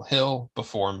Chapel Hill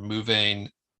before moving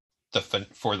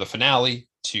for the finale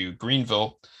to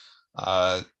Greenville.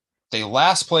 They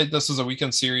last played this as a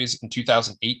weekend series in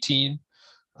 2018.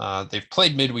 They've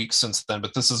played midweek since then,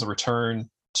 but this is a return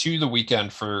to the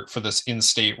weekend for this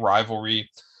in-state rivalry.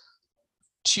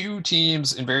 2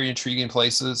 teams in very intriguing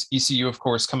places. ECU, of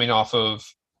course, coming off of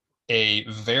a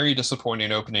very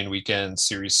disappointing opening weekend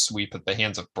series sweep at the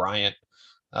hands of Bryant.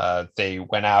 They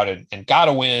went out and got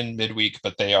a win midweek,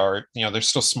 but they are, they're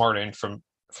still smarting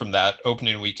from that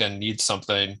opening weekend, need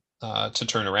something to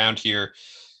turn around here.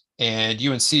 And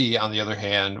UNC, on the other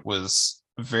hand, was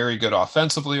very good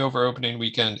offensively over opening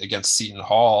weekend against Seton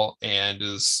Hall, and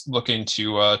is looking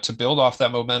to build off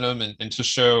that momentum and to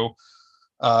show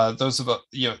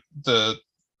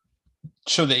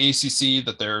show the ACC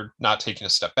that they're not taking a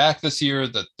step back this year,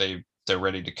 that they're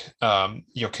ready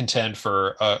to contend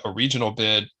for a regional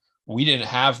bid. We didn't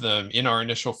have them in our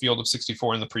initial field of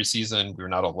 64 in the preseason. We were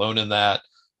not alone in that.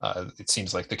 It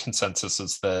seems like the consensus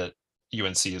is that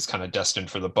UNC is kind of destined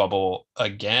for the bubble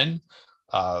again.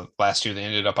 Last year they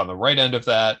ended up on the right end of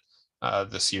that.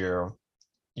 This year,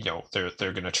 they're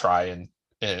going to try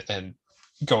and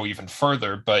go even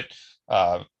further. But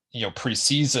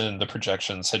preseason, the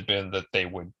projections had been that they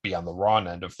would be on the wrong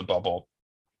end of the bubble.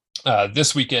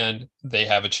 This weekend, they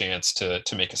have a chance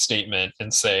to make a statement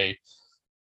and say,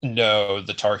 no,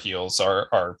 the Tar Heels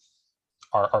are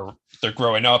they're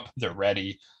growing up, they're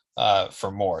ready for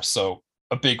more. So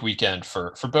a big weekend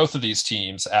for both of these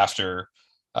teams after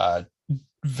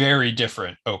very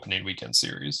different opening weekend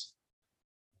series.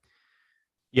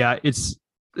 Yeah, it's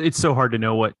so hard to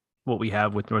know what we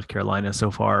have with North Carolina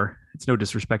so far. It's no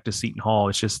disrespect to Seton Hall.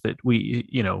 It's just that we,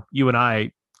 you and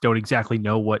I don't exactly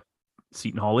know what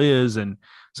Seton Hall is. And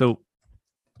so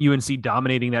UNC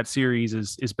dominating that series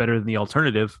is better than the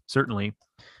alternative, certainly.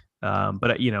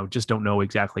 But just don't know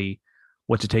exactly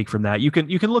what to take from that. You can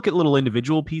look at little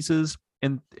individual pieces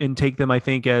and take them, I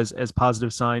think, as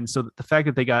positive signs. So the fact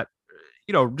that they got,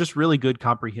 just really good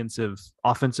comprehensive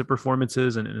offensive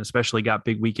performances, and especially got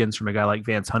big weekends from a guy like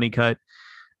Vance Honeycutt,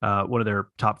 one of their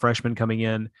top freshmen coming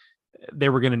in. They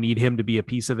were going to need him to be a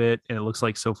piece of it, and it looks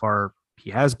like so far he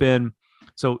has been.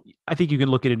 So I think you can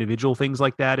look at individual things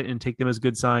like that and take them as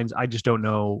good signs. I just don't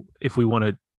know if we want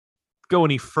to go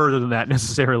any further than that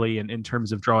necessarily in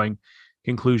terms of drawing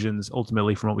conclusions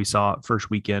ultimately from what we saw first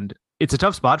weekend. It's a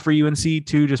tough spot for UNC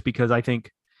too, just because I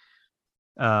think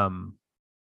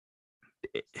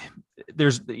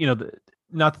there's,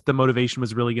 not that the motivation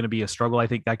was really going to be a struggle. I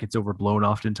think that gets overblown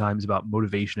oftentimes about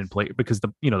motivation and play, because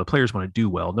the players want to do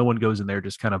well. No one goes in there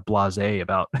just kind of blasé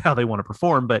about how they want to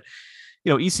perform, but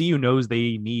ECU knows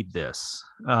they need this.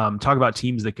 Talk about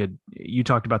teams that you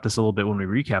talked about this a little bit when we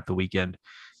recap the weekend.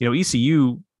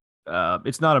 ECU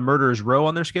it's not a murderer's row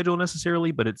on their schedule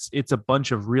necessarily, but it's a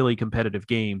bunch of really competitive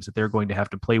games that they're going to have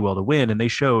to play well to win. And they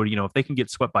showed, if they can get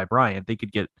swept by Bryant, they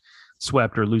could get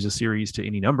swept or lose a series to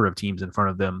any number of teams in front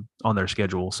of them on their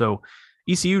schedule. So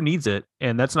ECU needs it,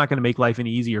 and that's not going to make life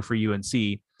any easier for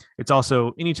UNC. It's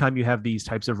also, anytime you have these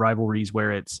types of rivalries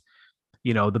where it's,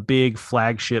 the big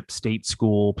flagship state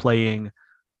school playing,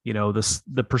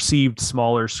 the perceived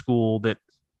smaller school that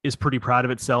is pretty proud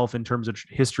of itself in terms of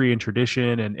history and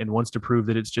tradition and wants to prove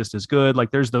that it's just as good.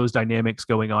 Like, there's those dynamics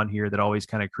going on here that always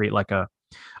kind of create like a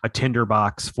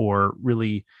tinderbox for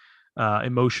really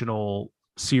emotional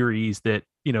series that,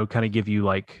 kind of give you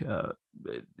like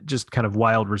just kind of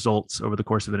wild results over the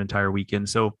course of an entire weekend.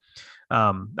 So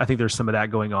I think there's some of that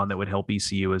going on that would help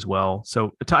ECU as well.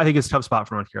 So I think it's a tough spot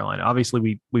for North Carolina.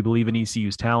 Obviously, we believe in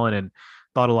ECU's talent and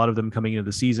thought a lot of them coming into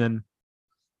the season.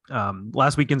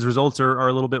 Last weekend's results are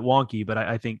a little bit wonky, but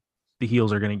I think the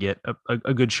Heels are going to get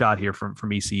a good shot here from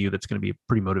ECU. That's going to be a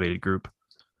pretty motivated group.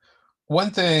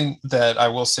 One thing that I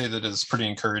will say that is pretty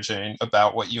encouraging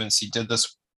about what UNC did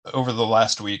this over the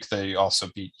last week, they also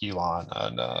beat Elon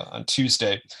on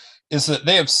Tuesday, is that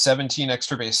they have 17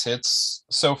 extra base hits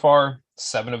so far.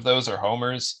 7 of those are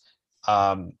homers.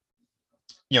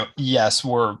 Yes,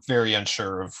 we're very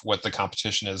unsure of what the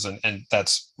competition is, and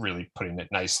that's really putting it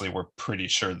nicely. We're pretty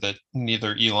sure that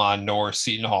neither Elon nor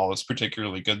Seton Hall is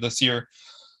particularly good this year.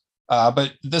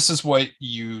 But this is what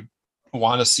you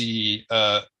want to see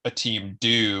a team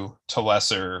do to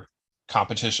lesser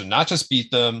competition, not just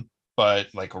beat them, but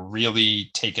like really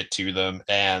take it to them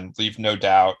and leave no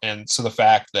doubt. And so the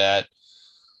fact that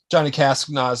Johnny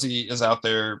Cascagnazi is out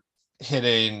there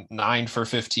hitting 9 for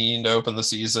 15 to open the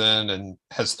season and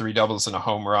has 3 doubles and a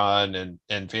home run,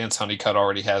 and Vance Honeycutt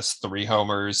already has 3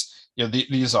 homers.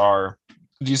 These are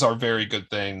very good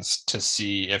things to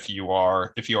see if you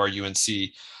are UNC.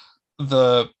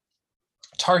 The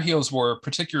Tar Heels were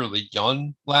particularly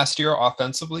young last year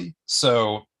offensively,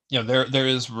 so there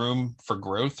is room for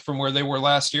growth from where they were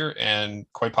last year, and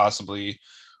quite possibly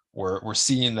we're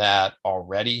seeing that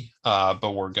already,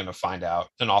 but we're going to find out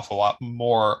an awful lot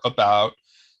more about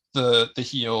the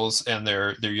Heels and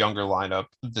their younger lineup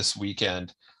this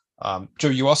weekend. Joe,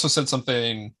 you also said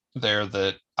something there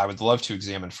that I would love to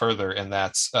examine further, and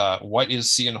that's what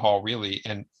is Seton Hall really,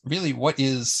 and really what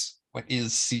is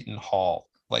Seton Hall?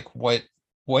 Like what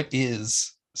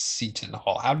is Seton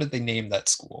Hall? How did they name that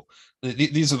school?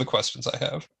 These are the questions I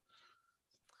have.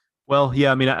 Well,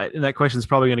 yeah, I mean, that question is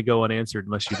probably going to go unanswered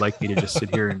unless you'd like me to just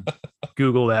sit here and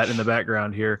Google that in the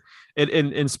background here.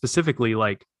 And specifically,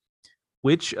 like,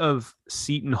 which of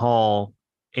Seton Hall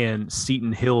and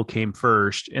Seton Hill came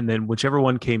first, and then whichever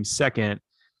one came second,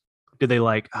 did they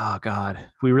like, oh God,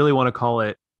 we really want to call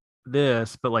it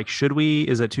this, but like, should we?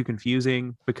 Is that too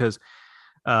confusing? Because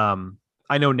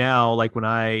I know now, like when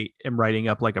I am writing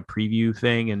up like a preview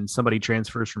thing and somebody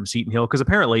transfers from Seton Hill, because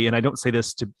apparently, and I don't say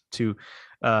this to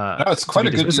no, it's quite a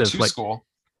good D2 school.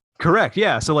 Correct.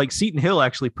 Yeah. So like Seton Hill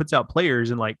actually puts out players,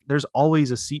 and like there's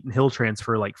always a Seton Hill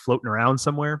transfer like floating around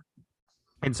somewhere.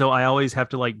 And so I always have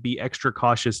to like be extra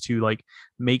cautious to like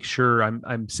make sure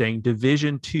I'm saying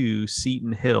Division II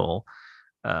Seton Hill,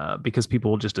 because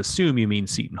people will just assume you mean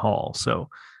Seton Hall. So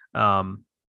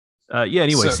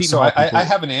anyway, Seton Hall people... I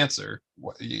have an answer.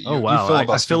 Wow. I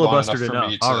filibustered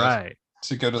enough. All right.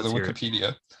 To go to the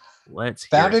Wikipedia. Let's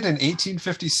founded in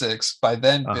 1856 by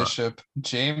then Bishop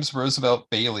James Roosevelt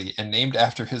Bailey and named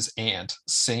after his aunt,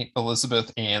 St.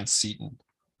 Elizabeth Ann Seton.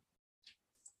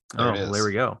 There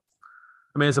we go.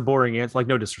 I mean, it's a boring answer. Like,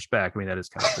 no disrespect. I mean, that is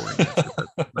kind of boring answer,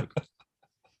 but like,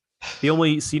 the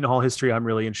only Seton Hall history I'm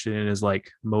really interested in is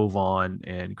like Mo Vaughn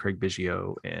and Craig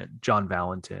Biggio and John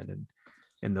Valentin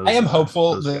and those. I am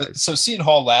hopeful that so Seton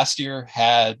Hall last year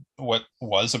had what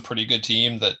was a pretty good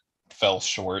team that fell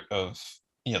short of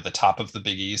the top of the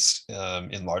Big East,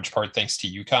 in large part thanks to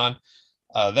UConn.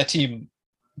 That team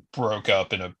broke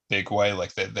up in a big way.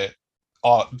 Like they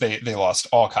lost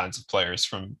all kinds of players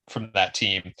from that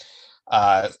team.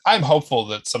 I'm hopeful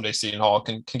that someday Seton Hall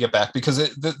can get back, because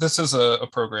this is a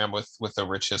program with a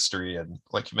rich history, and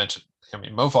like you mentioned, I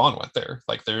mean, Mo Vaughn went there.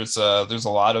 Like there's a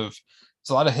lot of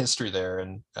history there,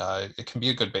 and it can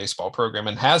be a good baseball program,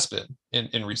 and has been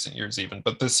in recent years even.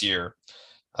 But this year,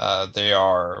 they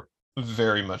are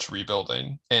very much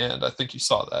rebuilding, and I think you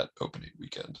saw that opening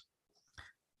weekend.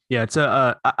 Yeah, it's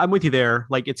I'm with you there.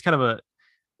 Like, it's kind of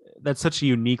that's such a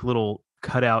unique little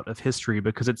cutout of history,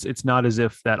 because it's not as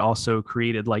if that also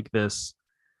created like this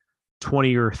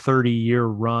 20 or 30 year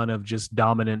run of just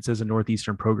dominance as a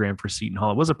Northeastern program for Seton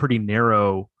Hall. It was a pretty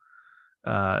narrow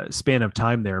span of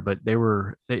time there, but they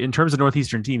were, in terms of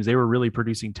Northeastern teams, they were really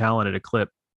producing talent at a clip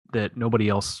that nobody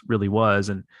else really was.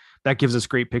 And that gives us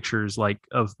great pictures like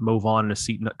of Mo Vaughn and a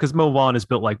Seton, because Mo Vaughn is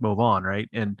built like Mo Vaughn, right?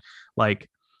 And like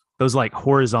those like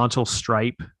horizontal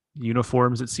stripe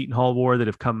uniforms that Seton Hall wore that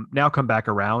have come back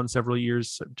around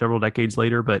several decades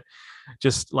later, but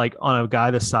just like on a guy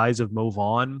the size of Mo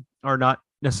Vaughn are not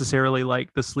necessarily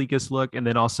like the sleekest look. And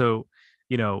then also,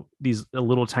 these a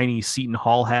little tiny Seton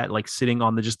Hall hat like sitting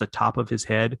on just the top of his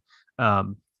head.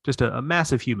 Just a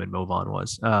massive human Mo Vaughn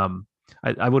was.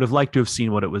 I would have liked to have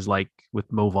seen what it was like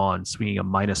with Mo Vaughn swinging a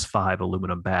 -5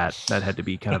 aluminum bat. That had to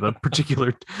be kind of a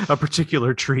particular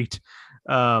treat.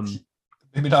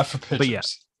 Maybe not for pitchers. But yeah,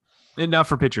 and not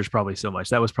for pitchers probably so much.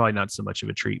 That was probably not so much of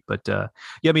a treat. But yeah,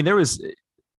 I mean,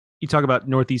 you talk about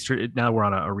Northeastern. Now we're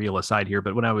on a real aside here,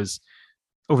 but when I was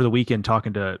over the weekend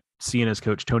talking to Siena's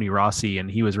coach Tony Rossi,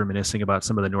 and he was reminiscing about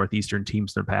some of the Northeastern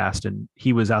teams in the past, and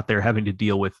he was out there having to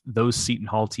deal with those Seton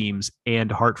Hall teams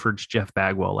and Hartford's Jeff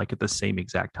Bagwell like at the same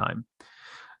exact time.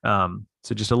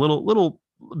 So just a little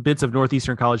bits of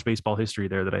Northeastern college baseball history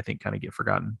there that I think kind of get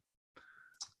forgotten.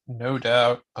 No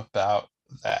doubt about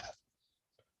that.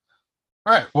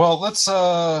 All right, well,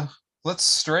 let's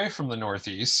stray from the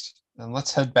Northeast and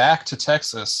let's head back to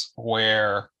Texas,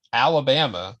 where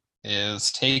Alabama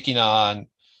is taking on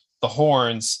the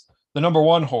Horns, the number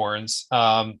one Horns.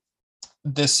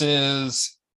 This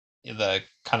is the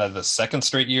kind of the second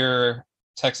straight year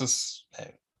Texas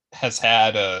has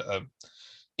had a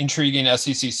intriguing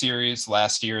SEC series.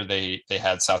 Last year they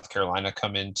had South Carolina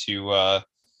come into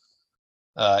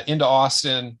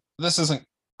Austin. This isn't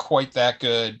quite that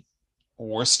good.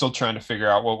 We're still trying to figure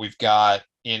out what we've got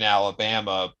in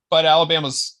Alabama, but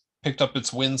Alabama's picked up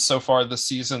its wins so far this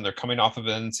season. They're coming off of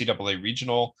an NCAA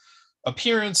regional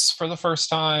appearance for the first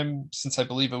time since I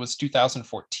believe it was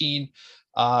 2014.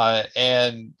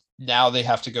 And now they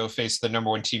have to go face the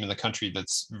number one team in the country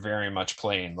that's very much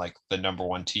playing like the number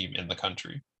one team in the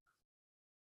country.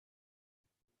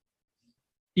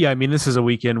 Yeah, I mean, this is a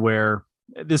weekend where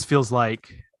this feels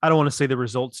like, I don't want to say the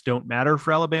results don't matter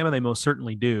for Alabama. They most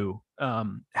certainly do.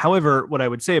 However, what I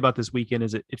would say about this weekend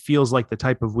is it feels like the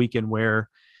type of weekend where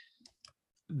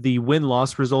the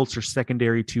win-loss results are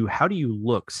secondary to how do you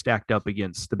look stacked up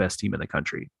against the best team in the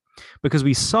country? Because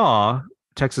we saw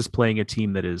Texas playing a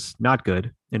team that is not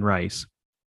good in Rice.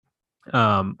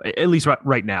 At least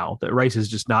right now, that Rice is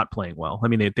just not playing well. I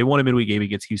mean, they won a midweek game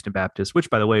against Houston Baptist, which,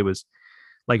 by the way, was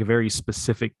like a very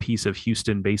specific piece of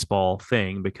Houston baseball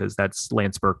thing because that's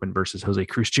Lance Berkman versus Jose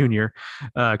Cruz Jr.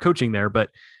 Coaching there. But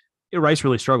Rice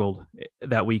really struggled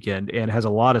that weekend and has a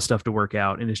lot of stuff to work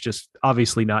out. And it's just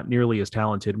obviously not nearly as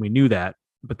talented. We knew that,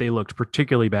 but they looked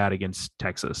particularly bad against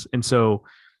Texas. And so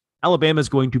Alabama is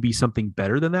going to be something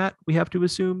better than that, we have to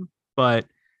assume. But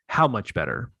how much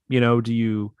better? Do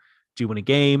you win a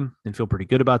game and feel pretty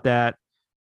good about that?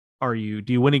 Do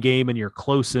you win a game and you're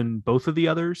close in both of the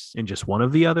others, in just one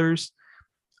of the others?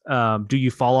 Do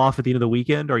you fall off at the end of the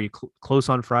weekend? Are you close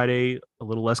on Friday, a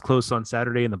little less close on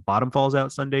Saturday, and the bottom falls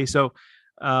out Sunday? So,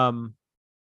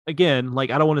 again,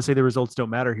 like I don't want to say the results don't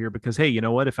matter here because, hey, you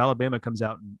know what? If Alabama comes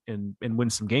out and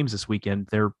wins some games this weekend,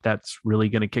 that's really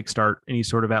going to kickstart any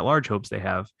sort of at-large hopes they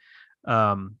have.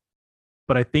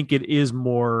 But I think it is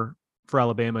more for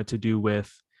Alabama to do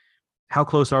with how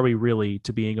close are we really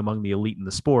to being among the elite in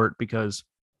the sport, because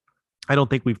I don't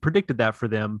think we've predicted that for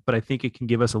them, but I think it can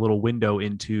give us a little window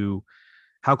into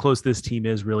how close this team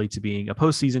is really to being a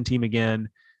postseason team again,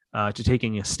 to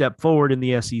taking a step forward in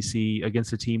the SEC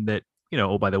against a team that,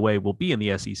 oh, by the way, will be in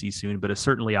the SEC soon, but is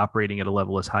certainly operating at a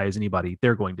level as high as anybody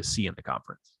they're going to see in the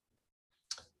conference.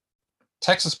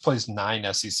 Texas plays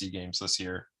 9 SEC games this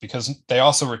year because they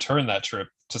also returned that trip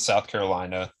to South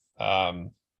Carolina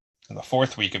in the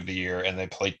 4th week of the year, and they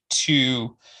play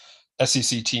 2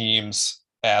 SEC teams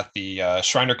at the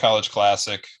Shriner College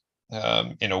Classic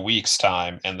in a week's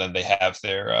time, and then they have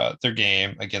their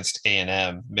game against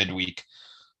A&M midweek.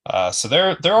 So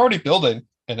they're already building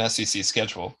an SEC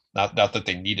schedule. Not that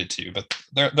they needed to, but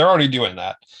they're already doing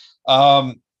that.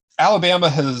 Alabama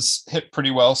has hit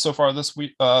pretty well so far this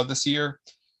year.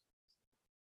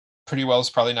 Pretty well is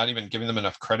probably not even giving them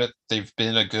enough credit. They've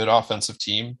been a good offensive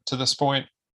team to this point.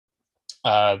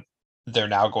 They're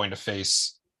now going to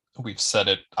face,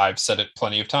 I've said it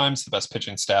plenty of times, the best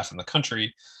pitching staff in the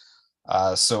country.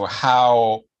 So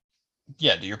how,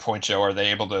 to your point, Joe, are they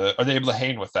able to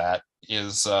hang with that?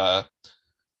 Is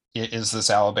this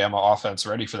Alabama offense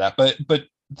ready for that? But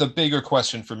the bigger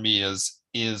question for me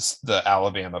is the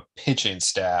Alabama pitching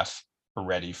staff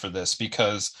ready for this?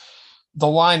 Because the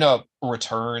lineup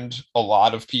returned a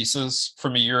lot of pieces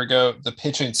from a year ago. The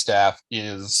pitching staff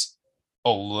is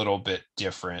a little bit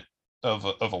different of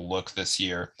a look this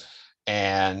year.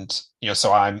 And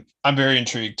so I'm very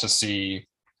intrigued to see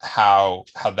how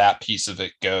that piece of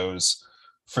it goes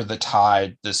for the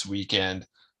Tide this weekend.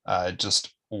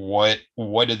 Just what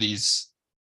do these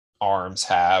arms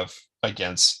have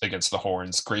against the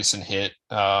Horns? Grayson Hitt,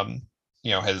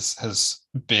 has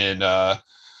been,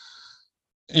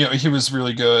 he was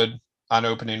really good on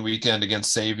opening weekend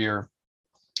against Xavier.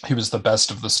 He was the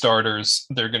best of the starters.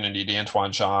 They're going to need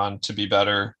Antoine Jean to be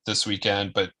better this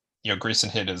weekend, but Grayson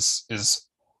Hitt is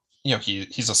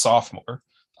he's a sophomore.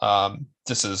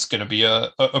 This is going to be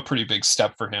a pretty big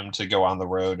step for him to go on the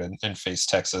road and face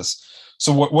Texas.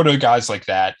 So what are guys like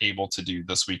that able to do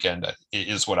this weekend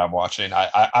is what I'm watching.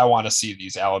 I want to see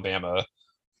these Alabama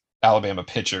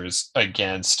pitchers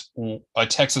against a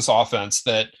Texas offense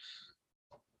that,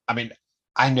 I mean,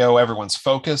 I know everyone's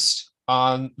focused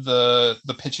on the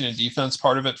pitching and defense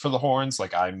part of it for the Horns.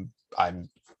 Like I'm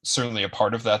certainly a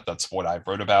part of that. That's what I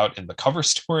wrote about in the cover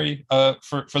story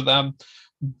for them.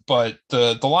 But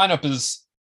the lineup is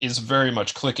very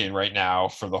much clicking right now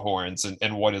for the Horns.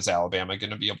 And what is Alabama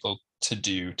going to be able to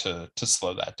do to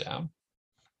slow that down?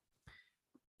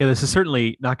 Yeah, this is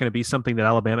certainly not going to be something that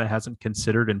Alabama hasn't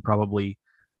considered and probably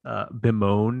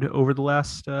bemoaned over the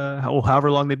last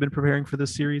however long they've been preparing for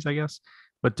this series, I guess.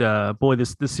 But boy,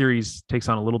 this series takes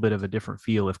on a little bit of a different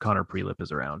feel if Connor Prelip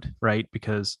is around, right?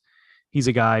 Because he's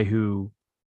a guy who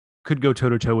could go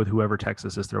toe-to-toe with whoever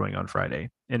Texas is throwing on Friday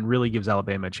and really gives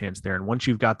Alabama a chance there. And once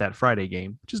you've got that Friday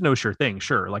game, which is no sure thing,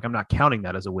 sure, like I'm not counting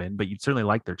that as a win, but you'd certainly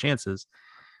like their chances.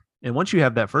 And once you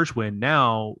have that first win,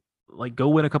 now like go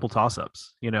win a couple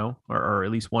toss-ups, or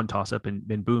at least one toss-up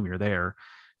and boom, you're there.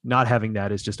 Not having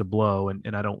that is just a blow.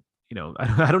 And I don't,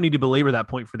 I don't need to belabor that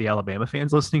point for the Alabama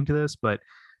fans listening to this, but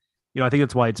I think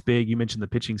that's why it's big. You mentioned the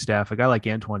pitching staff. A guy like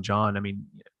Antoine Jean, I mean,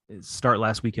 start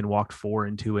last weekend, walked 4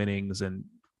 in 2 innings, and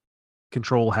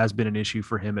control has been an issue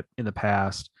for him in the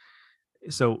past.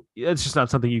 So it's just not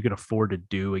something you can afford to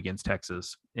do against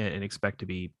Texas and expect to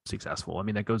be successful. I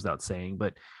mean, that goes without saying,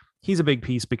 but he's a big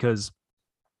piece because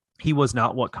he was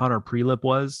not what Connor Prelip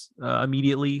was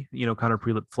immediately. Connor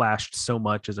Prelip flashed so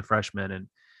much as a freshman, and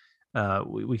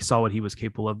we saw what he was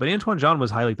capable of. But Antoine Jean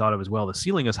was highly thought of as well. The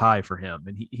ceiling is high for him,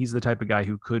 and he's the type of guy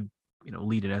who could,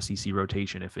 lead an SEC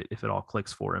rotation if it all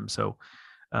clicks for him. So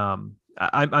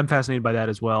I'm fascinated by that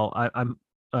as well. I'm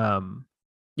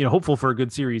hopeful for a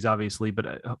good series, obviously,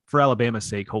 but for Alabama's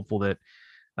sake, hopeful that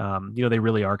they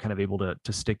really are kind of able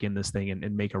to stick in this thing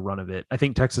and make a run of it. I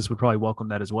think Texas would probably welcome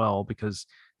that as well, because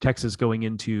Texas going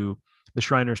into the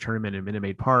Shriners tournament in Minute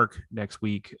Maid Park next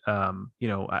week,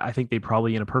 I think they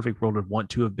probably in a perfect world would want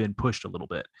to have been pushed a little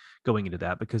bit going into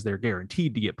that, because they're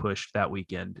guaranteed to get pushed that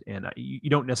weekend. And you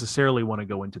don't necessarily want to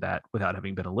go into that without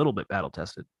having been a little bit battle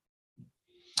tested.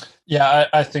 Yeah,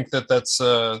 I think that's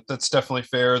definitely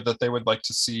fair, that they would like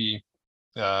to see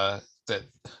that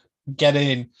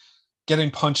getting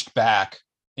punched back.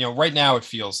 Right now it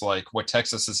feels like what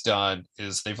Texas has done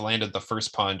is they've landed the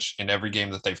first punch in every game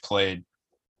that they've played,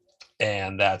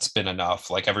 and that's been enough.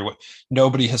 Like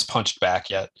nobody has punched back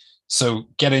yet. So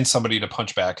getting somebody to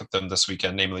punch back at them this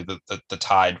weekend, namely the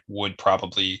Tide, would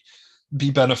probably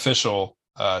be beneficial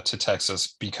to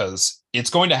Texas, because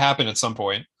it's going to happen at some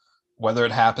point. Whether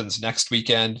it happens next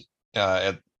weekend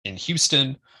in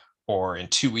Houston, or in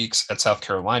 2 weeks at South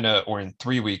Carolina, or in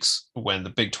 3 weeks when the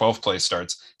Big 12 play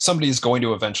starts, somebody is going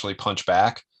to eventually punch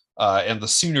back. And the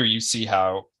sooner you see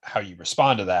how you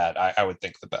respond to that, I would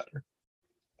think the better.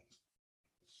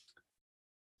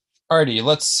 Alrighty,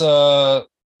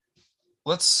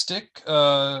 let's stick,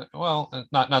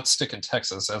 not stick in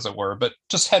Texas as it were, but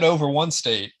just head over one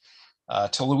state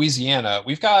to Louisiana.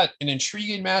 We've got an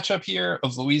intriguing matchup here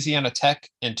of Louisiana Tech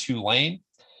and Tulane.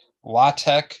 La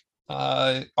Tech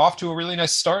off to a really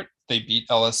nice start. They beat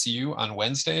LSU on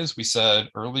Wednesday, as we said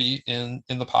early in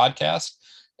the podcast,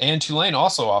 and Tulane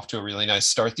also off to a really nice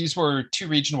start. These were two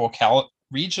regional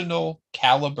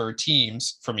caliber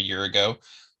teams from a year ago.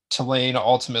 Tulane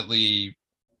ultimately,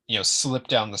 slipped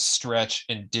down the stretch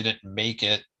and didn't make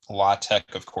it. La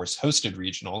Tech, of course, hosted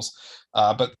regionals,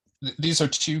 but these are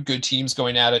two good teams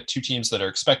going at it, two teams that are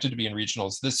expected to be in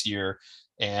regionals this year.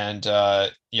 And,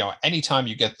 anytime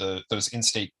you get those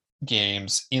in-state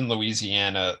games in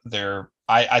Louisiana,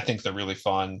 I think they're really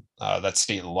fun. That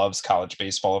state loves college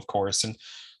baseball, of course. And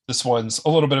this one's a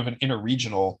little bit of an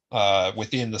interregional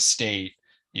within the state.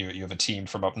 You have a team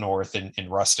from up north in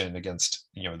Ruston against,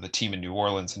 the team in New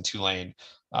Orleans and Tulane.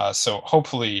 So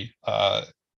hopefully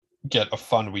get a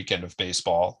fun weekend of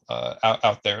baseball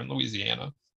out there in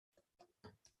Louisiana.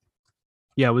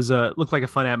 Yeah, it was looked like a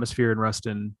fun atmosphere in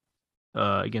Ruston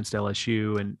against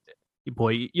LSU. And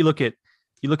boy, you look at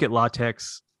La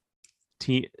Tech's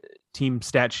team. team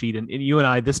stat sheet, and you and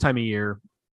I this time of year,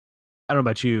 I don't know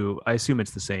about you, I assume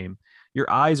it's the same. Your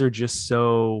eyes are just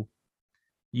so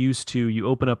used to, you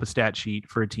open up a stat sheet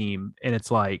for a team and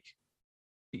it's like,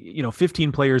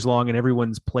 15 players long and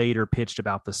everyone's played or pitched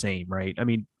about the same, right? I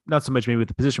mean, not so much maybe with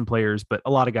the position players, but a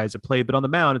lot of guys have played. But on the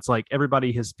mound, it's like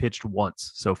everybody has pitched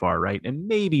once so far, right? And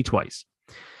maybe twice.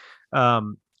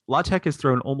 La Tech has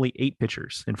thrown only 8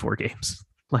 pitchers in 4 games.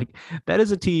 Like, that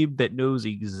is a team that knows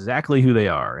exactly who they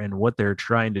are and what they're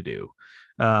trying to do.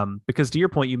 Because to your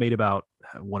point you made about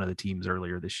one of the teams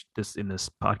earlier this in this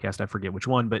podcast, I forget which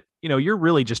one, but you're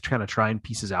really just kind of trying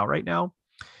pieces out right now.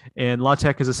 And La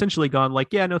Tech has essentially gone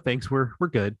like, yeah, no thanks, we're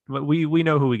good. We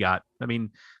know who we got. I mean,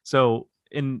 so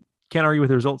and can't argue with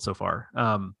the results so far,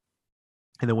 and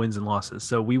the wins and losses.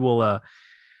 So we will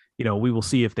we will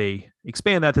see if they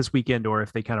expand that this weekend or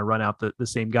if they kind of run out the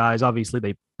same guys. Obviously,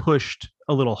 they pushed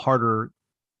a little harder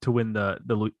to win the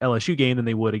LSU game than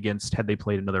they would against had they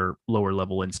played another lower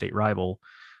level in-state rival,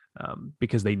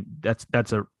 because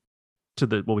that's a, to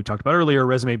the what we talked about earlier,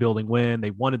 resume building win.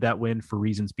 They wanted that win for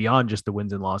reasons beyond just the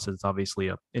wins and losses. It's obviously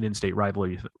an in-state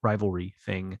rivalry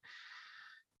thing.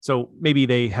 So maybe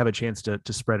they have a chance to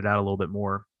spread it out a little bit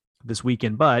more this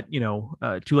weekend. But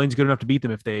Tulane's good enough to beat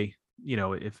them if they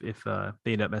if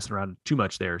they end up messing around too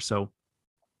much there. So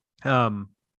I'm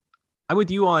with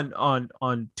you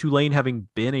on Tulane having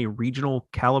been a regional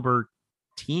caliber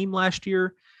team last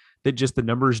year, that just the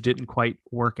numbers didn't quite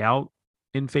work out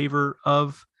in favor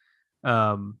of.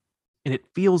 And it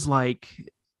feels like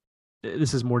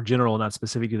this is more general, not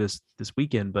specific to this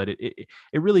weekend, but it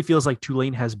really feels like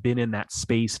Tulane has been in that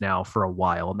space now for a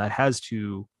while, and that has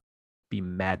to be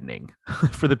maddening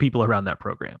for the people around that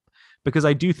program, because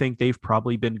I do think they've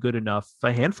probably been good enough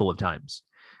a handful of times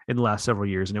in the last several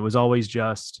years, and it was always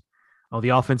just, the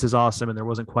offense is awesome and there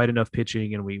wasn't quite enough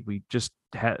pitching, and we just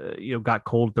got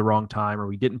cold at the wrong time, or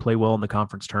we didn't play well in the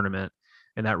conference tournament.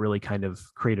 And that really kind of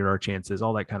created our chances,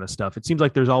 all that kind of stuff. It seems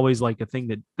like there's always like a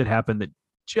thing that happened that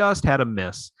just had a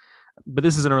miss. But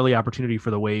this is an early opportunity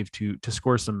for the Wave to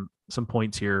score some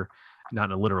points here, not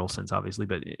in a literal sense, obviously,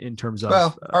 but in terms of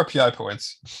RPI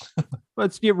points.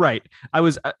 You're right.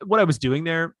 What I was doing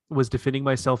there was defending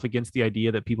myself against the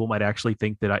idea that people might actually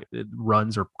think that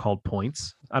runs are called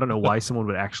points. I don't know why someone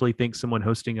would actually think someone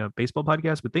hosting a baseball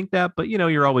podcast would think that, but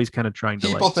you're always kind of trying to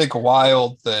people think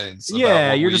wild things.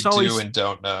 Yeah, you're just always do and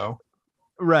don't know.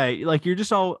 Right. Like, you're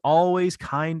just always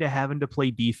kind of having to play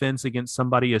defense against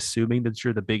somebody, assuming that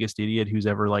you're the biggest idiot who's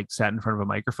ever like sat in front of a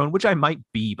microphone, which I might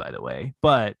be, by the way,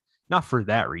 but not for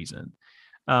that reason.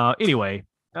 Anyway,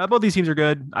 both these teams are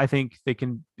good. I think they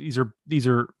can. These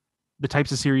are the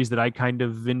types of series that I kind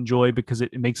of enjoy, because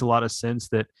it makes a lot of sense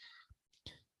that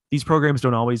these programs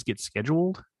don't always get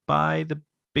scheduled by the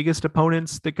biggest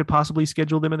opponents that could possibly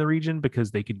schedule them in the region,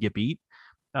 because they could get beat.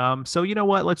 So you know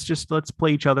what? Let's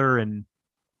play each other and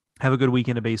have a good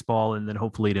weekend of baseball, and then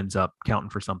hopefully it ends up counting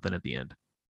for something at the end.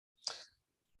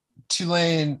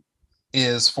 Tulane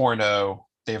is 4-0.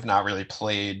 They have not really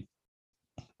played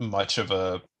much of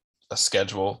a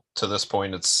schedule to this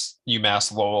point. It's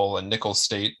UMass, Lowell, and Nicholls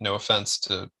State. No offense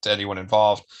to anyone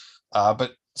involved.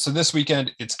 But so this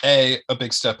weekend, it's a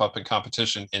big step up in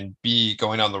competition, and B,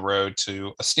 going on the road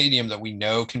to a stadium that we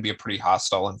know can be a pretty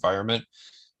hostile environment.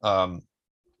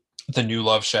 The new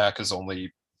Love Shack is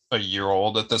only a year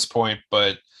old at this point,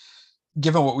 but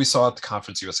given what we saw at the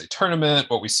Conference USA tournament,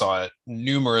 what we saw at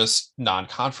numerous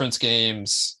non-conference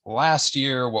games last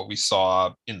year, what we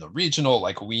saw in the regional,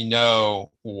 like, we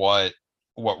know what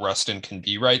Ruston can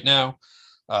be right now.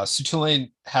 So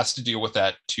Tulane has to deal with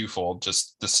that twofold,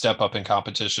 just the step up in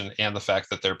competition and the fact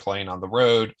that they're playing on the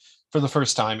road for the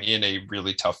first time in a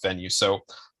really tough venue. So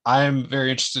I'm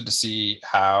very interested to see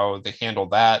how they handle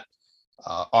that.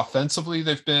 Offensively,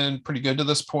 they've been pretty good to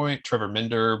this point. Trevor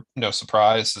Minder, no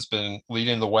surprise, has been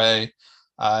leading the way.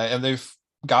 And they've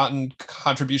gotten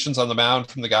contributions on the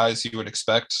mound from the guys you would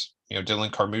expect.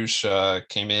 Dylan Carmouche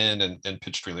came in and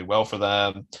pitched really well for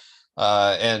them.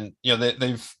 And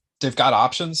they've got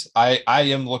options. I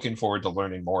am looking forward to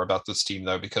learning more about this team,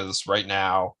 though, because right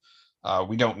now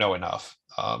we don't know enough.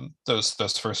 Those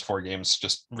first 4 games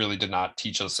just really did not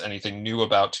teach us anything new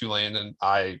about Tulane, and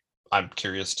I'm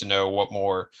curious to know what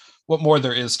more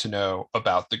there is to know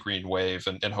about the Green Wave,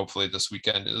 and hopefully this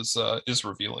weekend is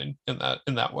revealing in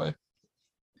that way.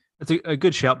 That's a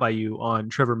good shout by you on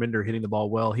Trevor Minder hitting the ball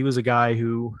well. He was a guy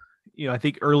who, I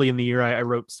think early in the year I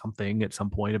wrote something at some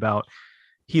point about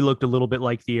he looked a little bit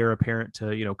like the heir apparent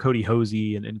to Cody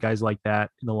Hosey and guys like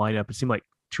that in the lineup. It seemed like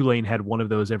Tulane had one of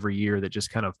those every year that just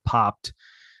kind of popped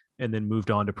and then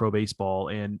moved on to pro baseball.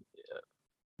 And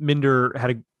Minder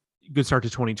had good start to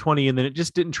 2020, and then it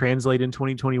just didn't translate in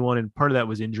 2021. And part of that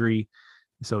was injury.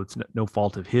 So it's no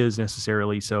fault of his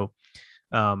necessarily. So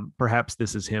perhaps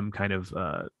this is him kind of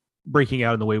breaking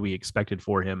out in the way we expected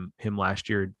for him last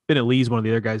year. Bennett Lee's one of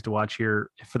the other guys to watch here.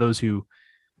 For those who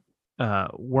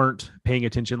weren't paying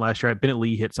attention last year, Bennett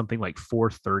Lee hit something like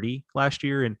 430 last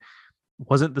year and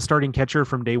wasn't the starting catcher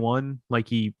from day one. Like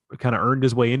he kind of earned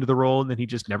his way into the role and then he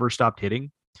just never stopped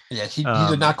hitting. Yeah, he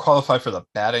did not qualify for the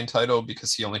batting title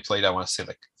because he only played, I want to say,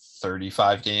 like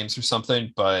 35 games or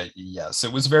something. But yes,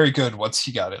 it was very good once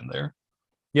he got in there.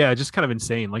 Yeah, just kind of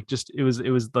insane. Like it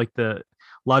was like the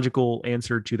logical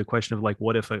answer to the question of like,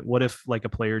 what if like a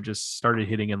player just started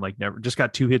hitting and like never just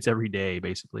got 2 hits every day,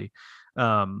 basically.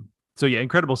 So yeah,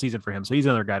 incredible season for him. So he's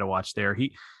another guy to watch there.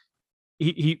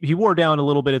 He wore down a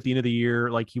little bit at the end of the year.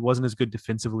 Like he wasn't as good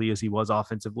defensively as he was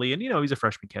offensively. And, he's a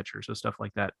freshman catcher. So stuff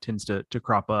like that tends to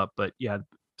crop up. But yeah,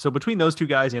 so between those two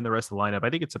guys and the rest of the lineup, I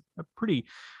think it's a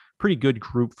pretty good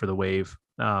group for the Wave.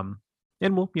 And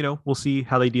we'll see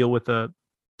how they deal with to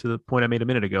the point I made a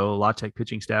minute ago, a La Tech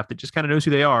pitching staff that just kind of knows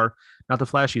who they are. Not the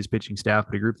flashiest pitching staff,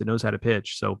 but a group that knows how to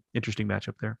pitch. So interesting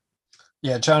matchup there.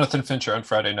 Yeah, Jonathan Fincher on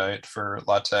Friday night for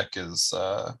La Tech is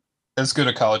as good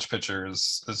a college pitcher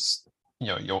as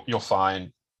you'll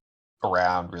find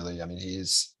around, really. I mean, he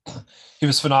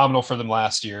was phenomenal for them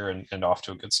last year and off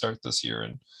to a good start this year,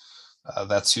 and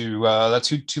that's who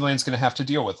Tulane's going to have to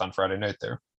deal with on Friday night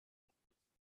there.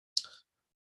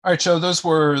 All right, Joe, those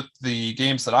were the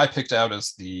games that I picked out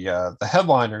as the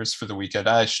headliners for the weekend.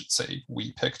 I should say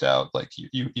we picked out, like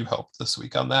you helped this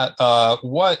week on that.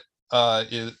 What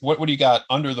do you got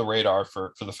under the radar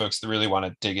for the folks that really want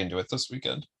to dig into it this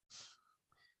weekend?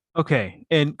 Okay.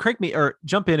 And correct me or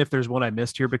jump in if there's one I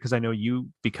missed here, because I know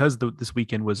because this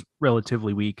weekend was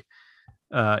relatively weak,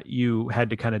 you had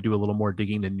to kind of do a little more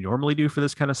digging than you normally do for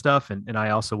this kind of stuff. And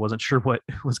I also wasn't sure what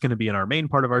was going to be in our main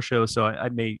part of our show. So I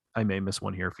may miss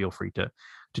one here. Feel free to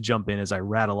jump in as I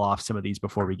rattle off some of these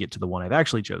before we get to the one I've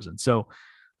actually chosen. So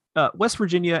West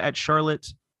Virginia at Charlotte.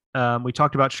 We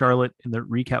talked about Charlotte in the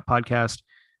recap podcast.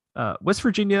 West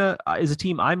Virginia is a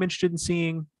team I'm interested in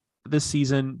seeing this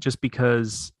season just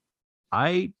because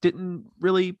I didn't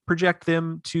really project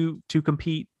them to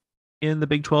compete in the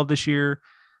Big 12 this year.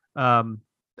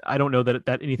 I don't know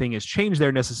that anything has changed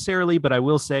there necessarily, but I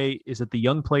will say is that the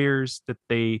young players that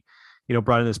they,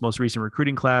 brought in this most recent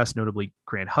recruiting class, notably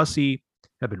Grant Hussey,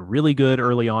 have been really good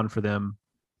early on for them.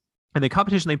 And the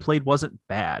competition they played wasn't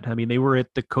bad. I mean, they were at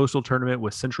the Coastal tournament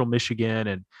with Central Michigan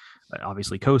and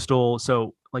obviously Coastal.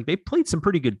 So like they played some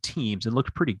pretty good teams and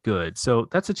looked pretty good. So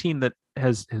that's a team that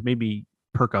has maybe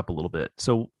perk up a little bit.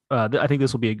 So I think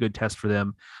this will be a good test for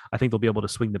them. I think they'll be able to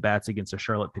swing the bats against a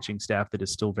Charlotte pitching staff that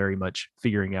is still very much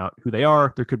figuring out who they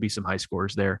are. There could be some high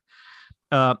scores there.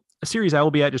 A series I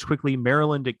will be at just quickly,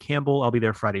 Maryland at Campbell. I'll be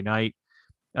there Friday night.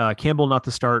 Campbell, not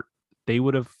the start they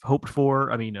would have hoped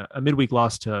for. I mean, a midweek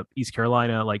loss to East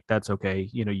Carolina, like that's okay.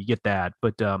 You get that,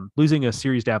 but losing a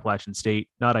series to Appalachian State,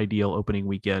 not ideal opening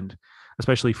weekend,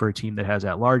 especially for a team that has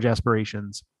at-large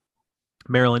aspirations.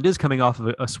 Maryland is coming off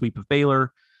of a sweep of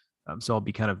Baylor. So I'll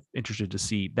be kind of interested to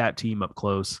see that team up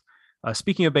close.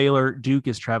 Speaking of Baylor, Duke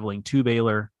is traveling to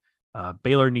Baylor.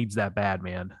 Baylor needs that bad,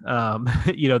 man.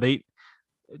 They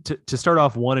to start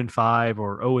off 1-5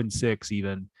 or 0-6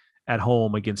 even at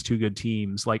home against two good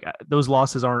teams. Like those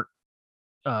losses aren't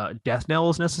death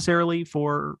knells necessarily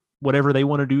for whatever they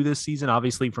want to do this season.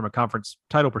 Obviously, from a conference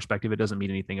title perspective, it doesn't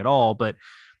mean anything at all. But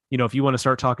if you want to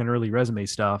start talking early resume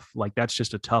stuff, like that's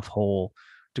just a tough hole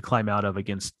to climb out of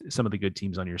against some of the good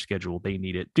teams on your schedule. They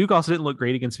need it. Duke also didn't look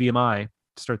great against VMI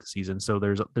to start the season. So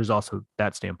there's also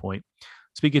that standpoint.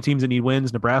 Speaking of teams that need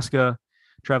wins, Nebraska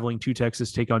traveling to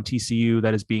Texas, take on TCU.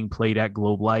 That is being played at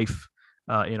Globe Life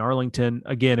in Arlington.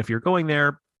 Again, if you're going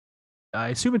there, I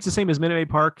assume it's the same as Minute Maid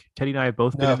Park. Teddy and I have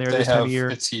both been in there this time of year.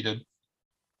 It's heated.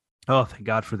 Oh, thank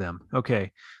God for them.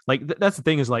 Okay. Like that's the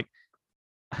thing is like,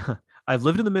 I've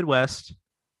lived in the Midwest.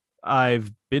 I've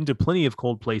been to plenty of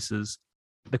cold places.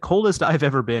 The coldest I've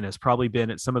ever been has probably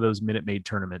been at some of those Minute Maid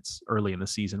tournaments early in the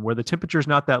season where the temperature's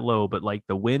not that low, but like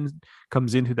the wind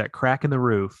comes in through that crack in the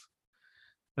roof,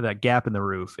 that gap in the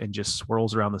roof, and just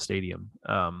swirls around the stadium.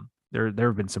 There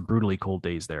have been some brutally cold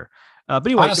days there. But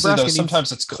anyway, honestly, though,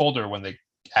 sometimes it's colder when they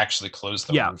actually close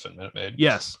the roof at Minute Maid.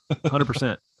 Yes,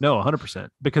 100%. No, 100%.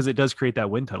 Because it does create that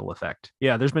wind tunnel effect.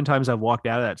 Yeah, there's been times I've walked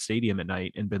out of that stadium at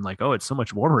night and been like, oh, it's so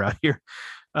much warmer out here.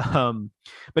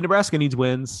 But Nebraska needs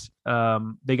wins.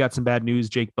 They got some bad news.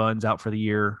 Jake Bunn's out for the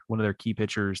year, one of their key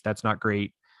pitchers. That's not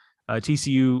great.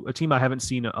 TCU, a team I haven't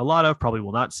seen a lot of, probably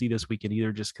will not see this weekend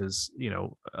either, just because,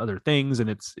 other things. And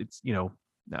it's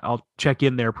I'll check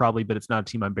in there probably, but it's not a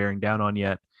team I'm bearing down on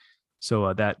yet.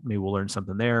 So that maybe we'll learn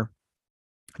something there.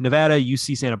 Nevada,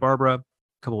 UC Santa Barbara, a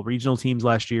couple of regional teams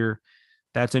last year.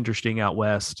 That's interesting out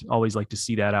west. Always like to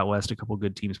see that out west, a couple of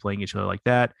good teams playing each other like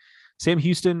that. Sam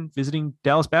Houston visiting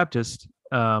Dallas Baptist.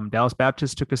 Dallas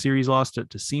Baptist took a series loss to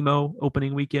SEMO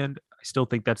opening weekend. I still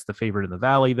think that's the favorite in the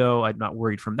Valley, though. I'm not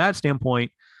worried from that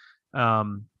standpoint.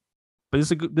 But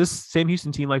this Sam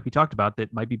Houston team, like we talked about,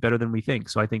 that might be better than we think.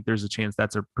 So I think there's a chance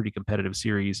that's a pretty competitive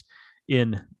series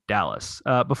in Dallas.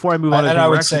 Before I move on, and I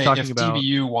would say if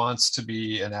DBU wants to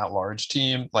be an at-large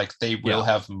team, like they will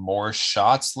have more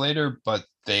shots later, but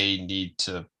they need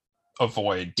to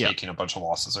avoid taking a bunch of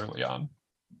losses early on.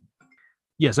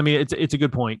 Yes, I mean it's a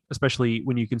good point, especially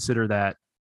when you consider that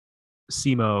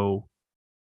SEMO.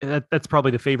 That's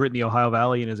probably the favorite in the Ohio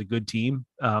Valley and is a good team.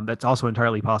 That's also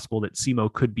entirely possible that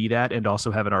SEMO could be that and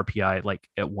also have an RPI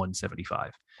at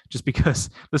 175, just because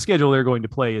the schedule they're going to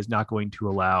play is not going to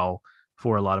allow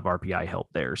for a lot of RPI help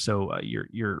there. So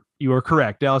you are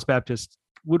correct. Dallas Baptist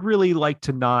would really like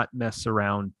to not mess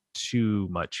around too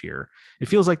much here. It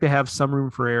feels like they have some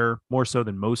room for error, more so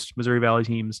than most Missouri Valley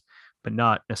teams, but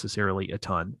not necessarily a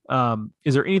ton.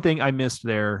 Is there anything I missed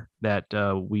there that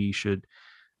we should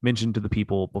mention to the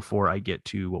people before I get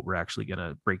to what we're actually going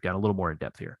to break down a little more in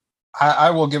depth here? I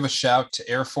will give a shout to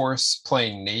Air Force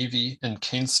playing Navy in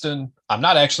Kinston. I'm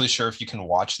not actually sure if you can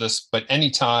watch this, but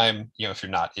anytime, if you're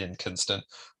not in Kinston,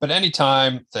 but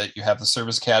anytime that you have the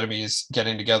service academies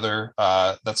getting together,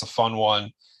 that's a fun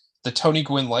one. The Tony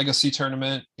Gwynn Legacy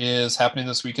Tournament is happening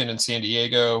this weekend in San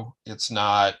Diego. It's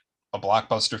not a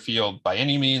blockbuster field by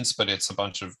any means, but it's a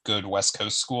bunch of good West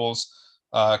Coast schools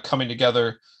coming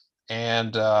together.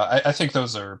 And I think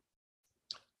those are,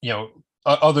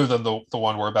 other than the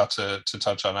one we're about to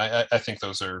touch on, I think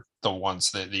those are the ones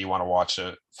that you want to watch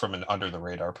it from an under the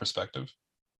radar perspective.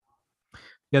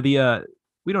 Yeah,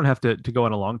 we don't have to go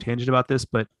on a long tangent about this,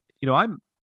 but I'm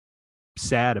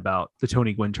sad about the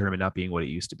Tony Gwynn tournament not being what it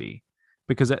used to be,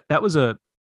 because that was a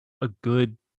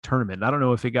good tournament. I don't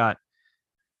know if it got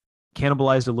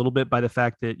cannibalized a little bit by the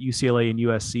fact that UCLA and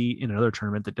USC in another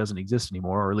tournament that doesn't exist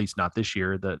anymore, or at least not this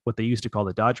year, what they used to call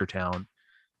the Dodger Town.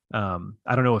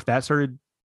 I don't know if that started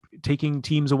taking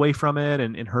teams away from it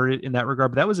and hurt it in that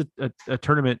regard, but that was a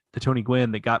tournament, the Tony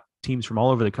Gwynn, that got teams from all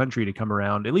over the country to come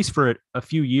around, at least for a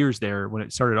few years there when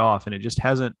it started off, and it just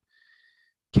hasn't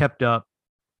kept up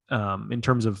in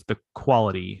terms of the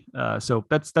quality. So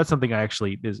that's something I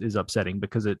actually is upsetting,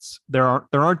 because there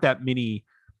aren't that many.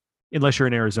 Unless you're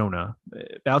in Arizona.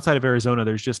 Outside of Arizona,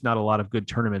 there's just not a lot of good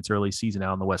tournaments early season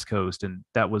out on the West Coast, and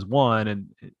that was one, and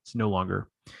it's no longer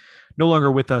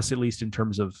with us, at least in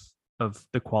terms of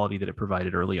the quality that it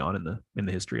provided early on in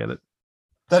the history of it.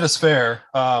 That is fair.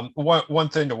 One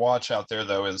thing to watch out there,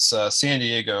 though, is San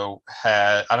Diego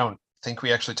had, I don't think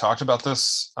we actually talked about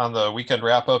this on the weekend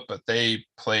wrap up, but they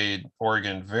played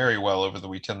Oregon very well over the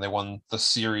weekend. They won the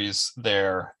series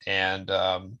there, and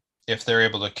if they're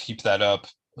able to keep that up,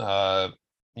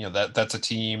 that's a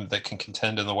team that can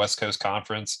contend in the West Coast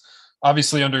Conference,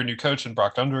 obviously under a new coach in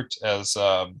Brock Undrich, as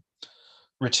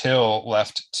Rich Hill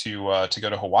left to go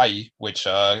to Hawaii, which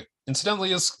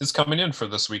incidentally is coming in for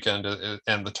this weekend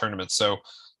and the tournament. So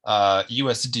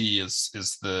USD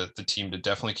is the team to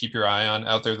definitely keep your eye on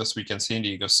out there this weekend. San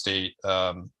Diego State,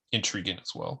 intriguing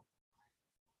as well.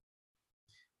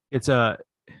 It's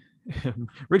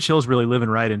Rich Hill's really living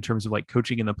right in terms of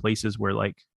coaching in the places where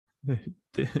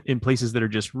in places that are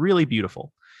just really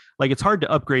beautiful. It's hard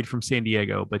to upgrade from San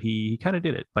Diego, but he kind of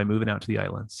did it by moving out to the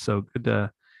islands. So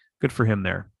good for him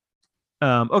there.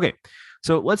 Okay,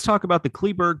 so let's talk about the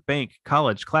Kleberg Bank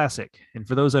College Classic. And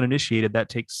for those uninitiated, that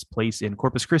takes place in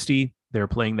Corpus Christi. They're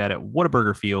playing that at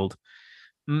Whataburger Field.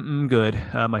 Good.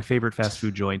 My favorite fast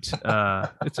food joint. I'm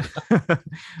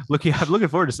looking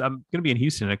forward to. I'm going to be in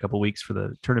Houston in a couple of weeks for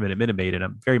the tournament at Minute Maid, and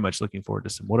I'm very much looking forward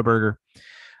to some Whataburger.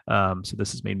 So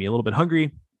this has made me a little bit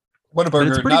hungry.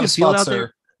 Whataburger, not a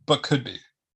sponsor, but could be.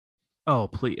 Oh,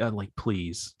 please,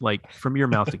 please, from your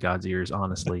mouth to God's ears,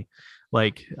 honestly.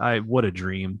 What a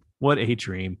dream. What a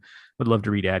dream. Would love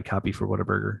to read ad copy for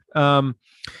Whataburger.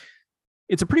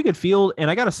 It's a pretty good field, and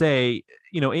I got to say,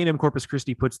 A&M Corpus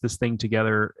Christi puts this thing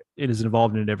together and is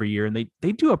involved in it every year, and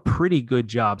they do a pretty good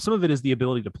job. Some of it is the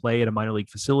ability to play at a minor league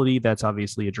facility. That's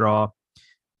obviously a draw.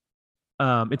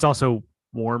 It's also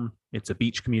warm. It's a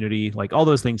beach community. All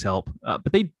those things help.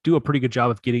 But they do a pretty good job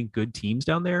of getting good teams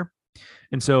down there.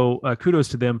 And so kudos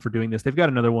to them for doing this. They've got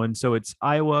another one. So it's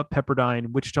Iowa,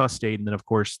 Pepperdine, Wichita State, and then, of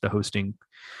course, the hosting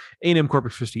A&M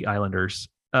Corpus Christi Islanders.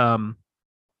 I'll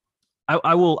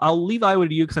leave Iowa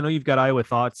to you because I know you've got Iowa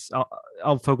thoughts.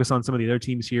 I'll focus on some of the other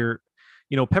teams here.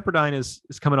 Pepperdine is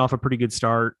coming off a pretty good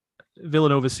start.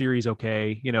 Villanova series,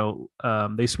 okay.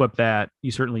 They swept that.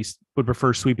 You certainly would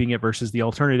prefer sweeping it versus the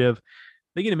alternative.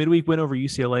 They get a midweek win over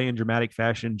UCLA in dramatic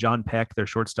fashion. John Peck, their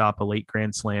shortstop, a late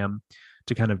grand slam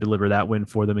to kind of deliver that win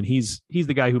for them. And he's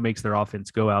the guy who makes their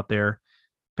offense go out there.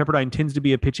 Pepperdine tends to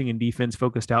be a pitching and defense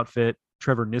focused outfit.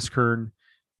 Trevor Niskern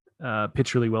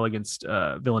pitched really well against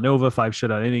Villanova, 5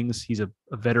 shutout innings. He's a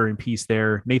veteran piece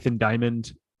there. Nathan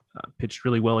Diamond pitched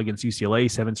really well against UCLA,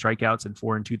 7 strikeouts and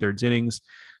 4 2/3 innings.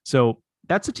 So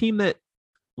that's a team that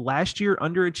last year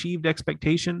underachieved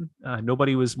expectation.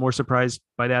 Nobody was more surprised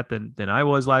by that than I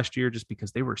was last year, just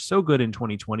because they were so good in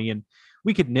 2020. And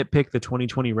we could nitpick the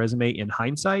 2020 resume in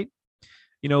hindsight,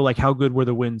 like how good were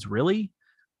the wins really?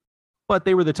 But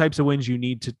they were the types of wins you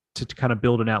need to kind of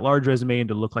build an at-large resume and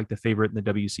to look like the favorite in the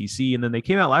WCC. And then they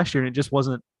came out last year and it just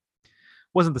wasn't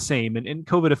the same. And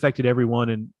COVID affected everyone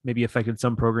and maybe affected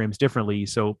some programs differently.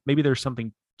 So maybe there's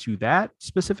something to that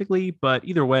specifically, but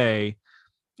either way,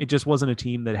 it just wasn't a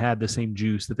team that had the same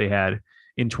juice that they had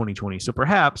in 2020. So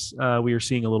perhaps we are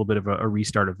seeing a little bit of a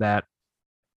restart of that.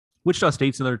 Wichita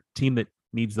State's another team that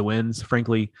needs the wins.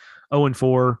 Frankly,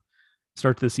 0-4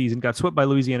 start to the season, got swept by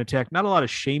Louisiana Tech. Not a lot of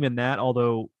shame in that,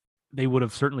 although they would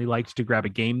have certainly liked to grab a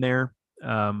game there,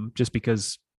 just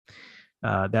because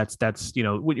that's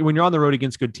when you're on the road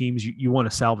against good teams, you want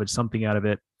to salvage something out of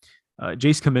it.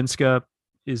 Jace Kaminska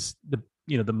is the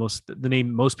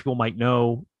name most people might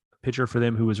know, pitcher for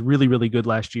them who was really, really good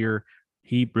last year.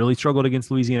 He really struggled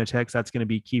against Louisiana Tech. So that's going to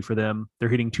be key for them. They're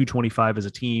hitting 225 as a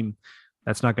team.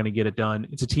 That's not going to get it done.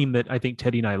 It's a team that I think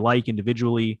Teddy and I like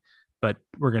individually, but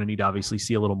we're going to need to obviously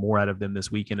see a little more out of them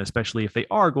this weekend, especially if they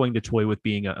are going to toy with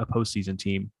being a postseason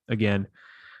team again.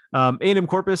 A&M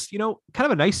Corpus, kind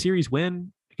of a nice series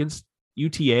win against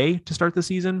UTA to start the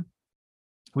season.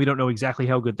 We don't know exactly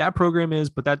how good that program is,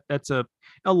 but that's a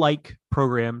like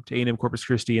program to A&M Corpus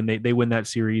Christi, and they win that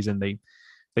series, and they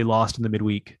lost in the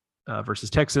midweek versus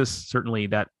Texas. Certainly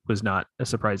that was not a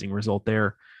surprising result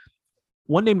there.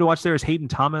 One name to watch there is Hayden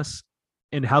Thomas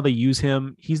and how they use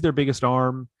him. He's their biggest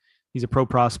arm. He's a pro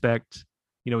prospect.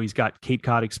 He's got Cape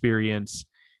Cod experience.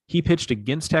 He pitched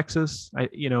against Texas.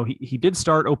 He did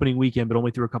start opening weekend, but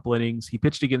only threw a couple innings. He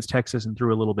pitched against Texas and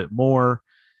threw a little bit more.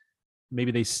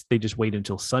 Maybe they just wait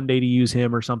until Sunday to use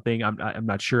him or something. I'm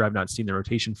not sure. I've not seen the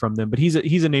rotation from them, but he's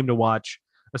a name to watch,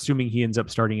 assuming he ends up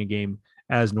starting a game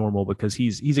as normal, because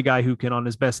he's a guy who can, on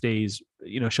his best days,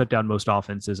 shut down most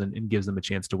offenses and gives them a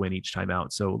chance to win each time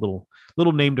out. So a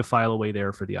little name to file away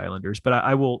there for the Islanders. But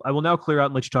I will now clear out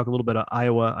and let you talk a little bit about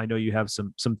Iowa. I know you have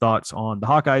some thoughts on the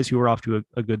Hawkeyes, who are off to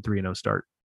a good 3-0 start.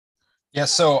 Yeah,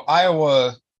 so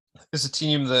Iowa is a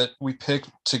team that we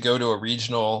picked to go to a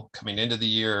regional coming into the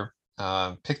year.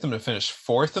 Picked them to finish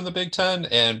 4th in the Big Ten.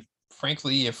 And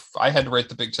frankly, if I had to rate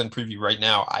the Big Ten preview right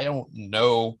now, I don't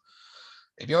know.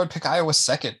 Maybe I would pick Iowa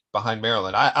second behind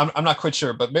Maryland. I'm not quite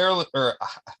sure, but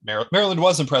Maryland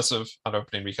was impressive on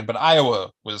opening weekend, but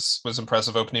Iowa was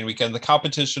impressive opening weekend. The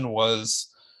competition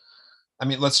was,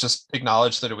 let's just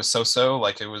acknowledge that it was so-so.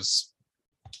 Like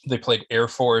they played Air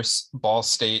Force, Ball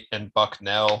State, and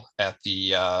Bucknell at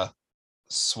the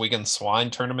Swig and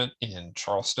Swine tournament in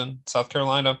Charleston, South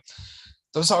Carolina.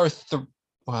 Those are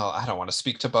I don't want to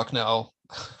speak to Bucknell,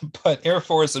 but Air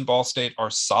Force and Ball State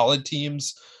are solid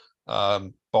teams.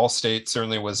 Ball State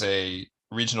certainly was a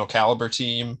regional caliber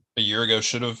team a year ago,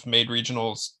 should have made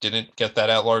regionals, didn't get that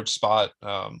at-large spot,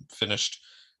 finished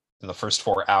in the first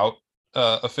 4 out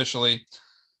officially.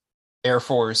 Air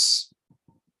Force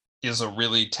is a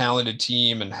really talented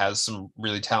team and has some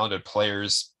really talented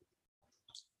players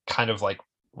kind of like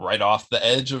right off the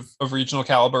edge of regional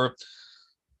caliber.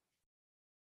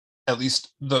 At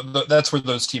least that's where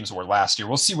those teams were last year.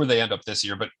 We'll see where they end up this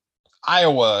year, but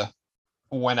Iowa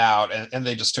went out and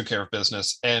they just took care of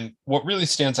business. And what really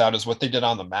stands out is what they did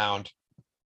on the mound.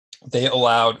 They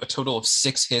allowed a total of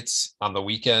 6 hits on the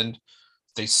weekend.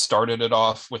 They started it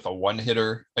off with a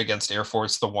 1-hitter against Air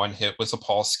Force. The 1 hit was a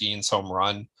Paul Skeens home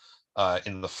run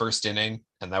in the first inning,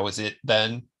 and that was it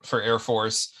then for Air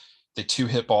Force. They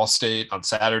 2-hit Ball State on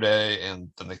Saturday, and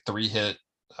then they 3-hit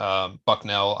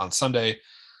Bucknell on Sunday.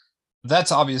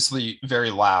 That's obviously very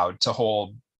loud to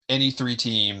hold any 3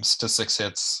 teams to 6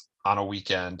 hits on a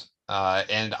weekend.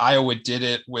 And Iowa did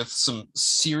it with some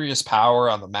serious power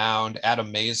on the mound.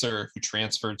 Adam Mazer, who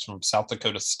transferred from South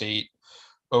Dakota State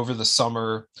over the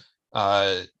summer,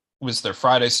 was their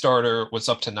Friday starter, was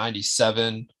up to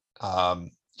 97.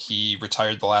 He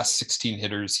retired the last 16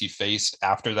 hitters he faced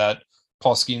after that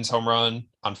Paul Skeens home run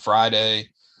on Friday.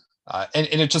 And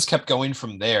it just kept going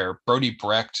from there. Brody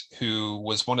Brecht, who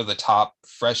was one of the top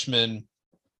freshmen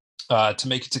to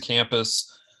make it to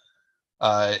campus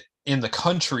in the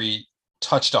country,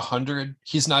 touched 100.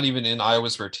 He's not even in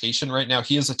Iowa's rotation right now.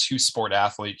 He is a two-sport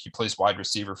athlete. He plays wide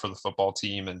receiver for the football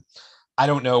team, and I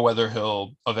don't know whether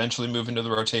he'll eventually move into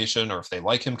the rotation or if they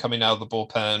like him coming out of the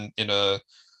bullpen in a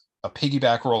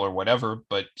piggyback role or whatever,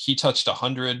 but he touched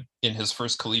 100 in his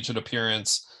first collegiate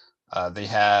appearance. They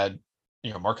had,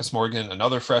 Marcus Morgan,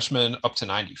 another freshman, up to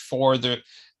 94.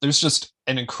 There's just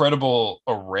an incredible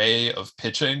array of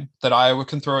pitching that Iowa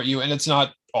can throw at you, and it's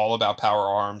not all about power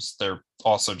arms. They're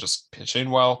also just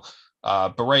pitching well.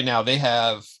 But right now they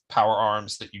have power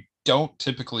arms that you don't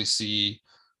typically see,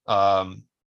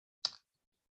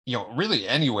 really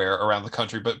anywhere around the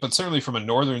country, but certainly from a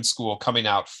northern school coming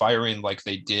out firing like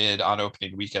they did on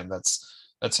opening weekend.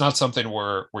 That's not something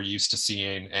we're used to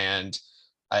seeing, and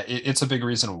it's a big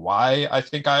reason why I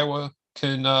think Iowa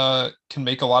can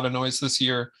make a lot of noise this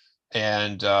year.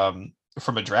 And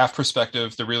from a draft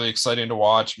perspective, they're really exciting to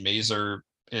watch. Mazer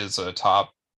is a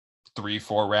top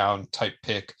 3-4 round type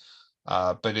pick.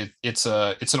 But it's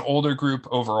an older group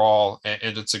overall,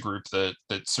 and it's a group that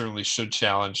certainly should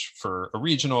challenge for a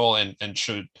regional and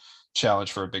should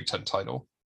challenge for a Big Ten title.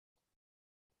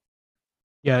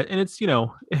 Yeah, and it's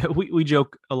we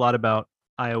joke a lot about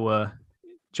Iowa.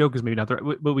 Joke is maybe not the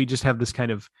right, but we just have this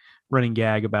kind of running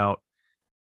gag about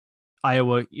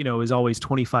Iowa. Is always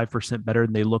 25% better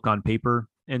than they look on paper,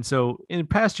 and so in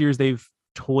past years they've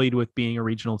toyed with being a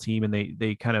regional team, and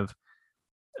they kind of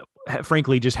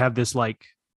frankly just have this like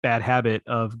bad habit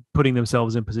of putting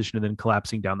themselves in position and then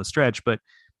collapsing down the stretch. But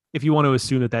if you want to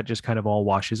assume that just kind of all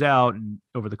washes out and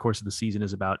over the course of the season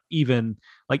is about even,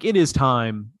 like it is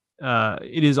time,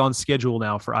 it is on schedule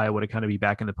now for Iowa to kind of be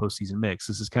back in the postseason mix.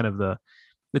 This is kind of the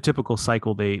typical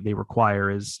cycle they require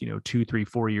is, 2, 3,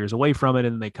 4 years away from it,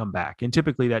 and then they come back. And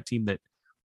typically that team that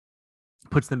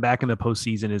puts them back in the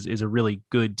postseason is a really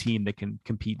good team that can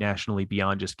compete nationally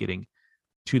beyond just getting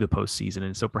to the postseason.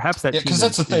 And so perhaps that, because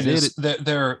that's the thing is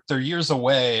their years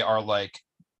away are like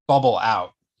bubble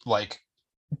out, like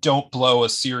don't blow a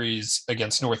series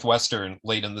against Northwestern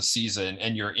late in the season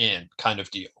and you're in kind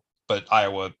of deal. But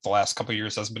Iowa the last couple of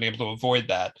years hasn't been able to avoid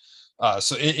that.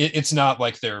 So it's not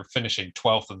like they're finishing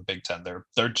 12th in the Big Ten.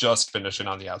 They're just finishing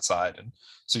on the outside. And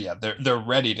so, yeah, they're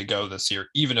ready to go this year,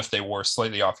 even if they were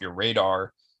slightly off your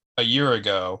radar a year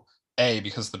ago. A,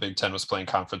 because the Big Ten was playing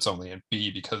conference only, and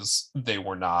B, because they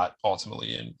were not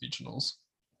ultimately in regionals.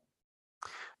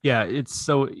 Yeah, it's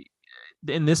so,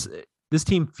 and this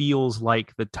team feels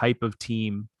like the type of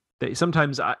team that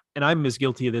sometimes I'm as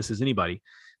guilty of this as anybody.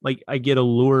 Like I get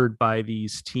allured by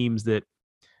these teams that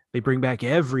they bring back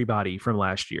everybody from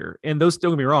last year. And those,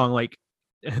 don't get me wrong, like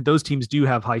those teams do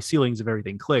have high ceilings if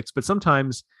everything clicks, but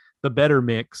sometimes the better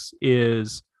mix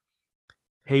is,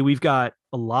 hey, we've got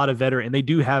a lot of veterans, and they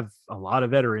do have a lot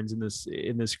of veterans in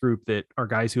this group that are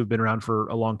guys who have been around for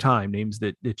a long time, names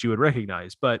that you would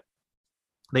recognize, but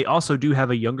they also do have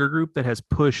a younger group that has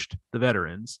pushed the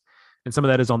veterans, and some of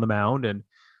that is on the mound and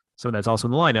some of that's also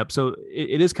in the lineup. So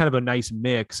it is kind of a nice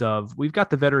mix of, we've got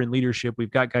the veteran leadership,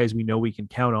 we've got guys we know we can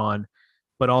count on,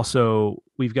 but also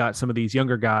we've got some of these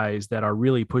younger guys that are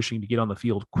really pushing to get on the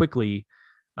field quickly,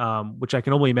 which I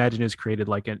can only imagine has created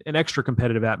like an extra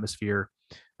competitive atmosphere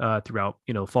throughout,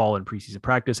 fall and preseason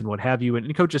practice and what have you.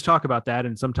 And coaches talk about that.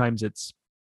 And sometimes it's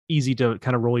easy to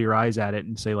kind of roll your eyes at it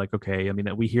and say like, okay, I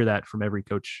mean, we hear that from every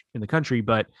coach in the country,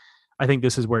 but I think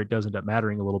this is where it does end up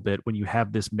mattering a little bit when you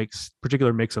have this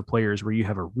particular mix of players where you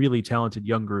have a really talented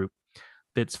young group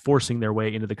that's forcing their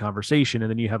way into the conversation.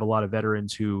 And then you have a lot of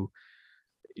veterans who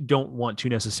don't want to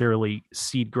necessarily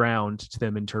cede ground to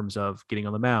them in terms of getting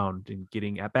on the mound and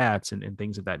getting at bats and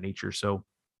things of that nature. So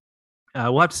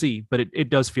we'll have to see, but it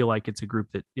does feel like it's a group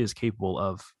that is capable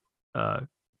of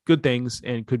good things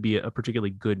and could be a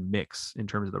particularly good mix in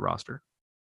terms of the roster.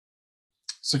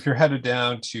 So if you're headed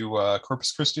down to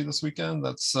Corpus Christi this weekend,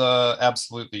 that's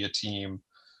absolutely a team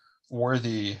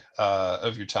worthy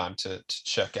of your time to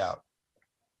check out.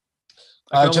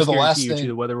 Joe, the last thing,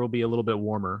 the weather will be a little bit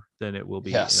warmer than it will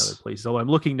be in other places. Although I'm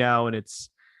looking now and it's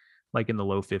like in the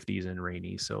low 50s and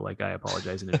rainy. So like, I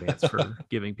apologize in advance for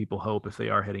giving people hope if they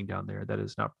are heading down there. That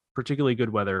is not particularly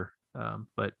good weather,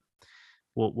 but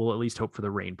we'll at least hope for the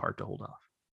rain part to hold off.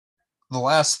 The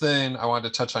last thing I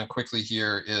wanted to touch on quickly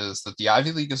here is that the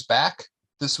Ivy League is back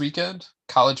this weekend.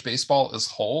 College baseball is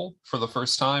whole for the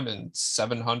first time in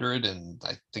 700 and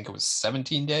I think it was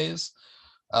 17 days,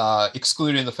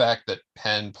 excluding the fact that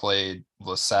Penn played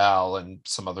LaSalle and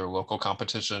some other local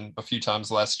competition a few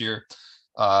times last year.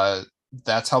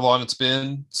 That's how long it's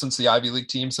been since the Ivy League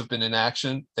teams have been in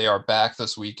action. They are back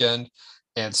this weekend,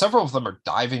 and several of them are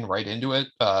diving right into it.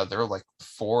 There are like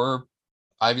 4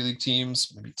 Ivy League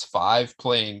teams, maybe it's 5,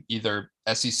 playing either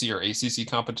SEC or ACC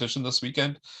competition this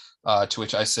weekend, to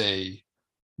which I say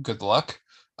good luck.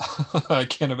 I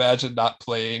can't imagine not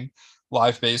playing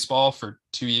live baseball for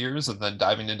 2 years and then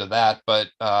diving into that, but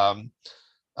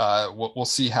we'll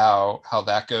see how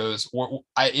that goes.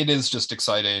 It is just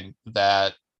exciting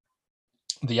that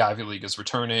the Ivy League is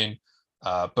returning.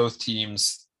 Both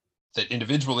teams that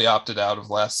individually opted out of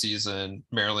last season,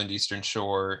 Maryland Eastern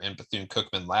Shore and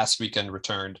Bethune-Cookman last weekend,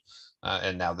 returned,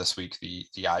 and now this week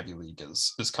the Ivy League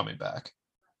is coming back.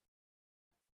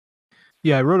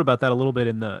 Yeah, I wrote about that a little bit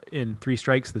in Three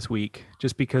Strikes this week,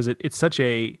 just because it's such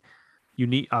a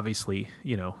unique. Obviously,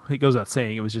 it goes without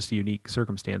saying it was just a unique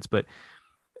circumstance. But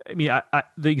I mean,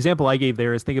 the example I gave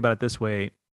there is, think about it this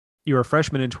way: you're a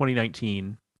freshman in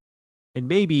 2019, and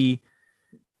maybe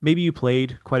you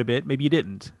played quite a bit, maybe you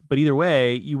didn't. But either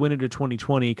way, you went into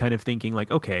 2020 kind of thinking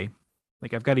like, okay,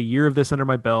 like I've got a year of this under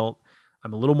my belt.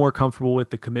 I'm a little more comfortable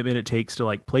with the commitment it takes to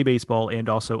like play baseball and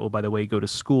also, oh, by the way, go to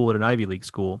school at an Ivy League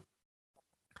school.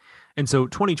 And so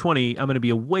 2020, I'm going to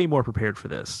be way more prepared for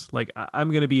this. Like I'm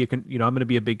going to be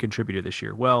a big contributor this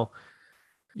year. Well,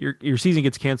 your season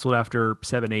gets canceled after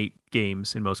 7-8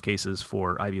 games in most cases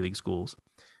for Ivy League schools.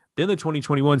 Then the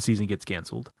 2021 season gets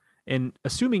canceled. And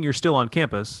assuming you're still on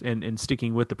campus and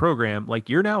sticking with the program, like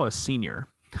you're now a senior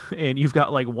and you've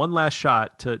got like one last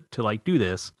shot to like do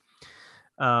this.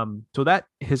 So that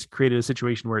has created a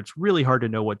situation where it's really hard to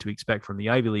know what to expect from the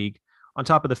Ivy League, on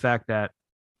top of the fact that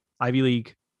Ivy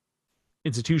League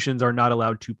institutions are not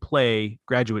allowed to play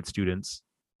graduate students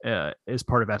as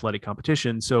part of athletic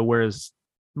competition. So whereas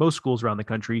most schools around the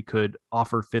country could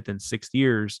offer 5th and 6th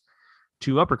years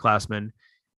to upperclassmen,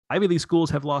 Ivy League schools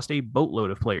have lost a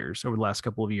boatload of players over the last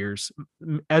couple of years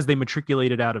as they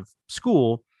matriculated out of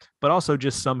school, but also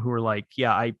just some who are like,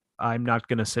 yeah, I'm not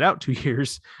going to sit out 2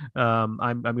 years.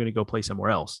 I'm going to go play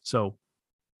somewhere else. So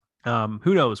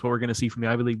who knows what we're going to see from the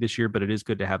Ivy League this year, but it is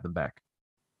good to have them back.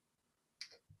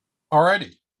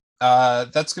 Alrighty.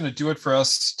 That's going to do it for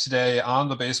us today on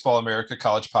the Baseball America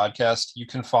College Podcast. You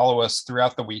can follow us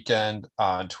throughout the weekend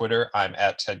on Twitter. I'm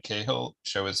at Ted Cahill.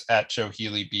 Joe is at Joe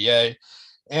Healy BA.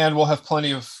 And we'll have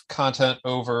plenty of content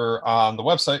over on the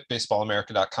website,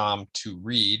 baseballamerica.com, to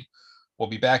read. We'll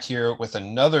be back here with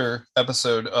another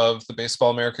episode of the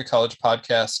Baseball America College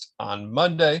Podcast on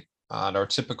Monday on our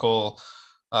typical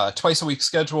twice a week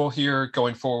schedule here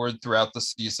going forward throughout the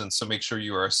season. So make sure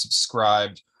you are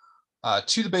subscribed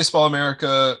to the Baseball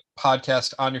America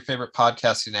podcast on your favorite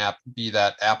podcasting app, be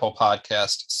that Apple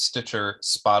Podcast, Stitcher,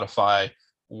 Spotify,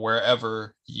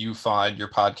 wherever you find your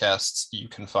podcasts, you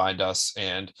can find us.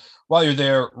 And while you're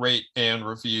there, rate and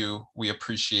review. We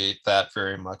appreciate that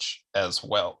very much as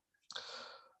well.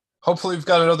 Hopefully we've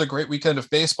got another great weekend of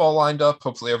baseball lined up.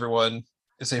 Hopefully everyone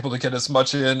is able to get as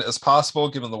much in as possible,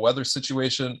 given the weather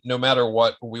situation. No matter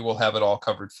what, we will have it all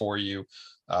covered for you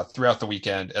throughout the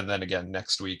weekend, and then again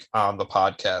next week on the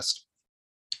podcast.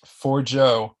 For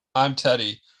Joe, I'm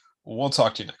Teddy. We'll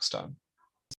talk to you next time.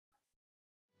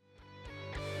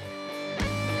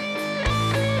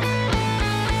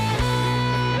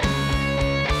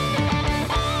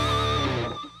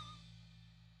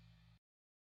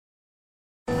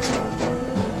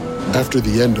 After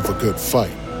the end of a good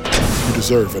fight, you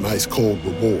deserve an ice-cold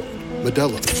reward.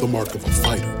 Modelo is the mark of a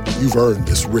fighter. You've earned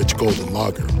this rich golden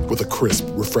lager with a crisp,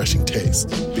 refreshing taste.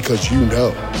 Because you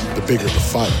know, the bigger the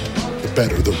fight, the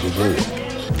better the reward.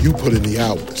 You put in the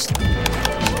hours,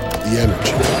 the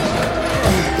energy,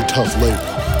 the tough labor.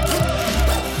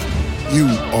 You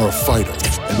are a fighter,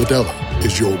 and Modelo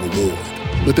is your reward.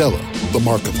 Modelo, the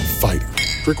mark of a fighter.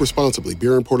 Drink responsibly.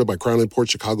 Beer imported by Crown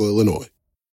Imports, Chicago, Illinois.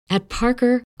 At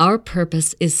Parker, our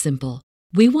purpose is simple.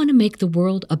 We want to make the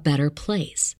world a better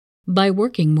place. By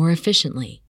working more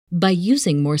efficiently, by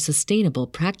using more sustainable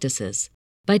practices,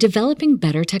 by developing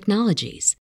better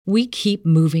technologies, we keep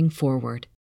moving forward.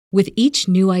 With each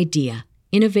new idea,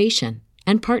 innovation,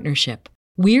 and partnership,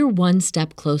 we're one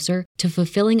step closer to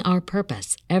fulfilling our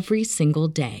purpose every single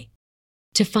day.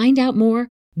 To find out more,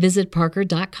 visit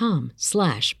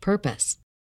parker.com/purpose.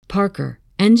 Parker,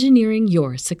 engineering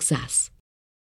your success.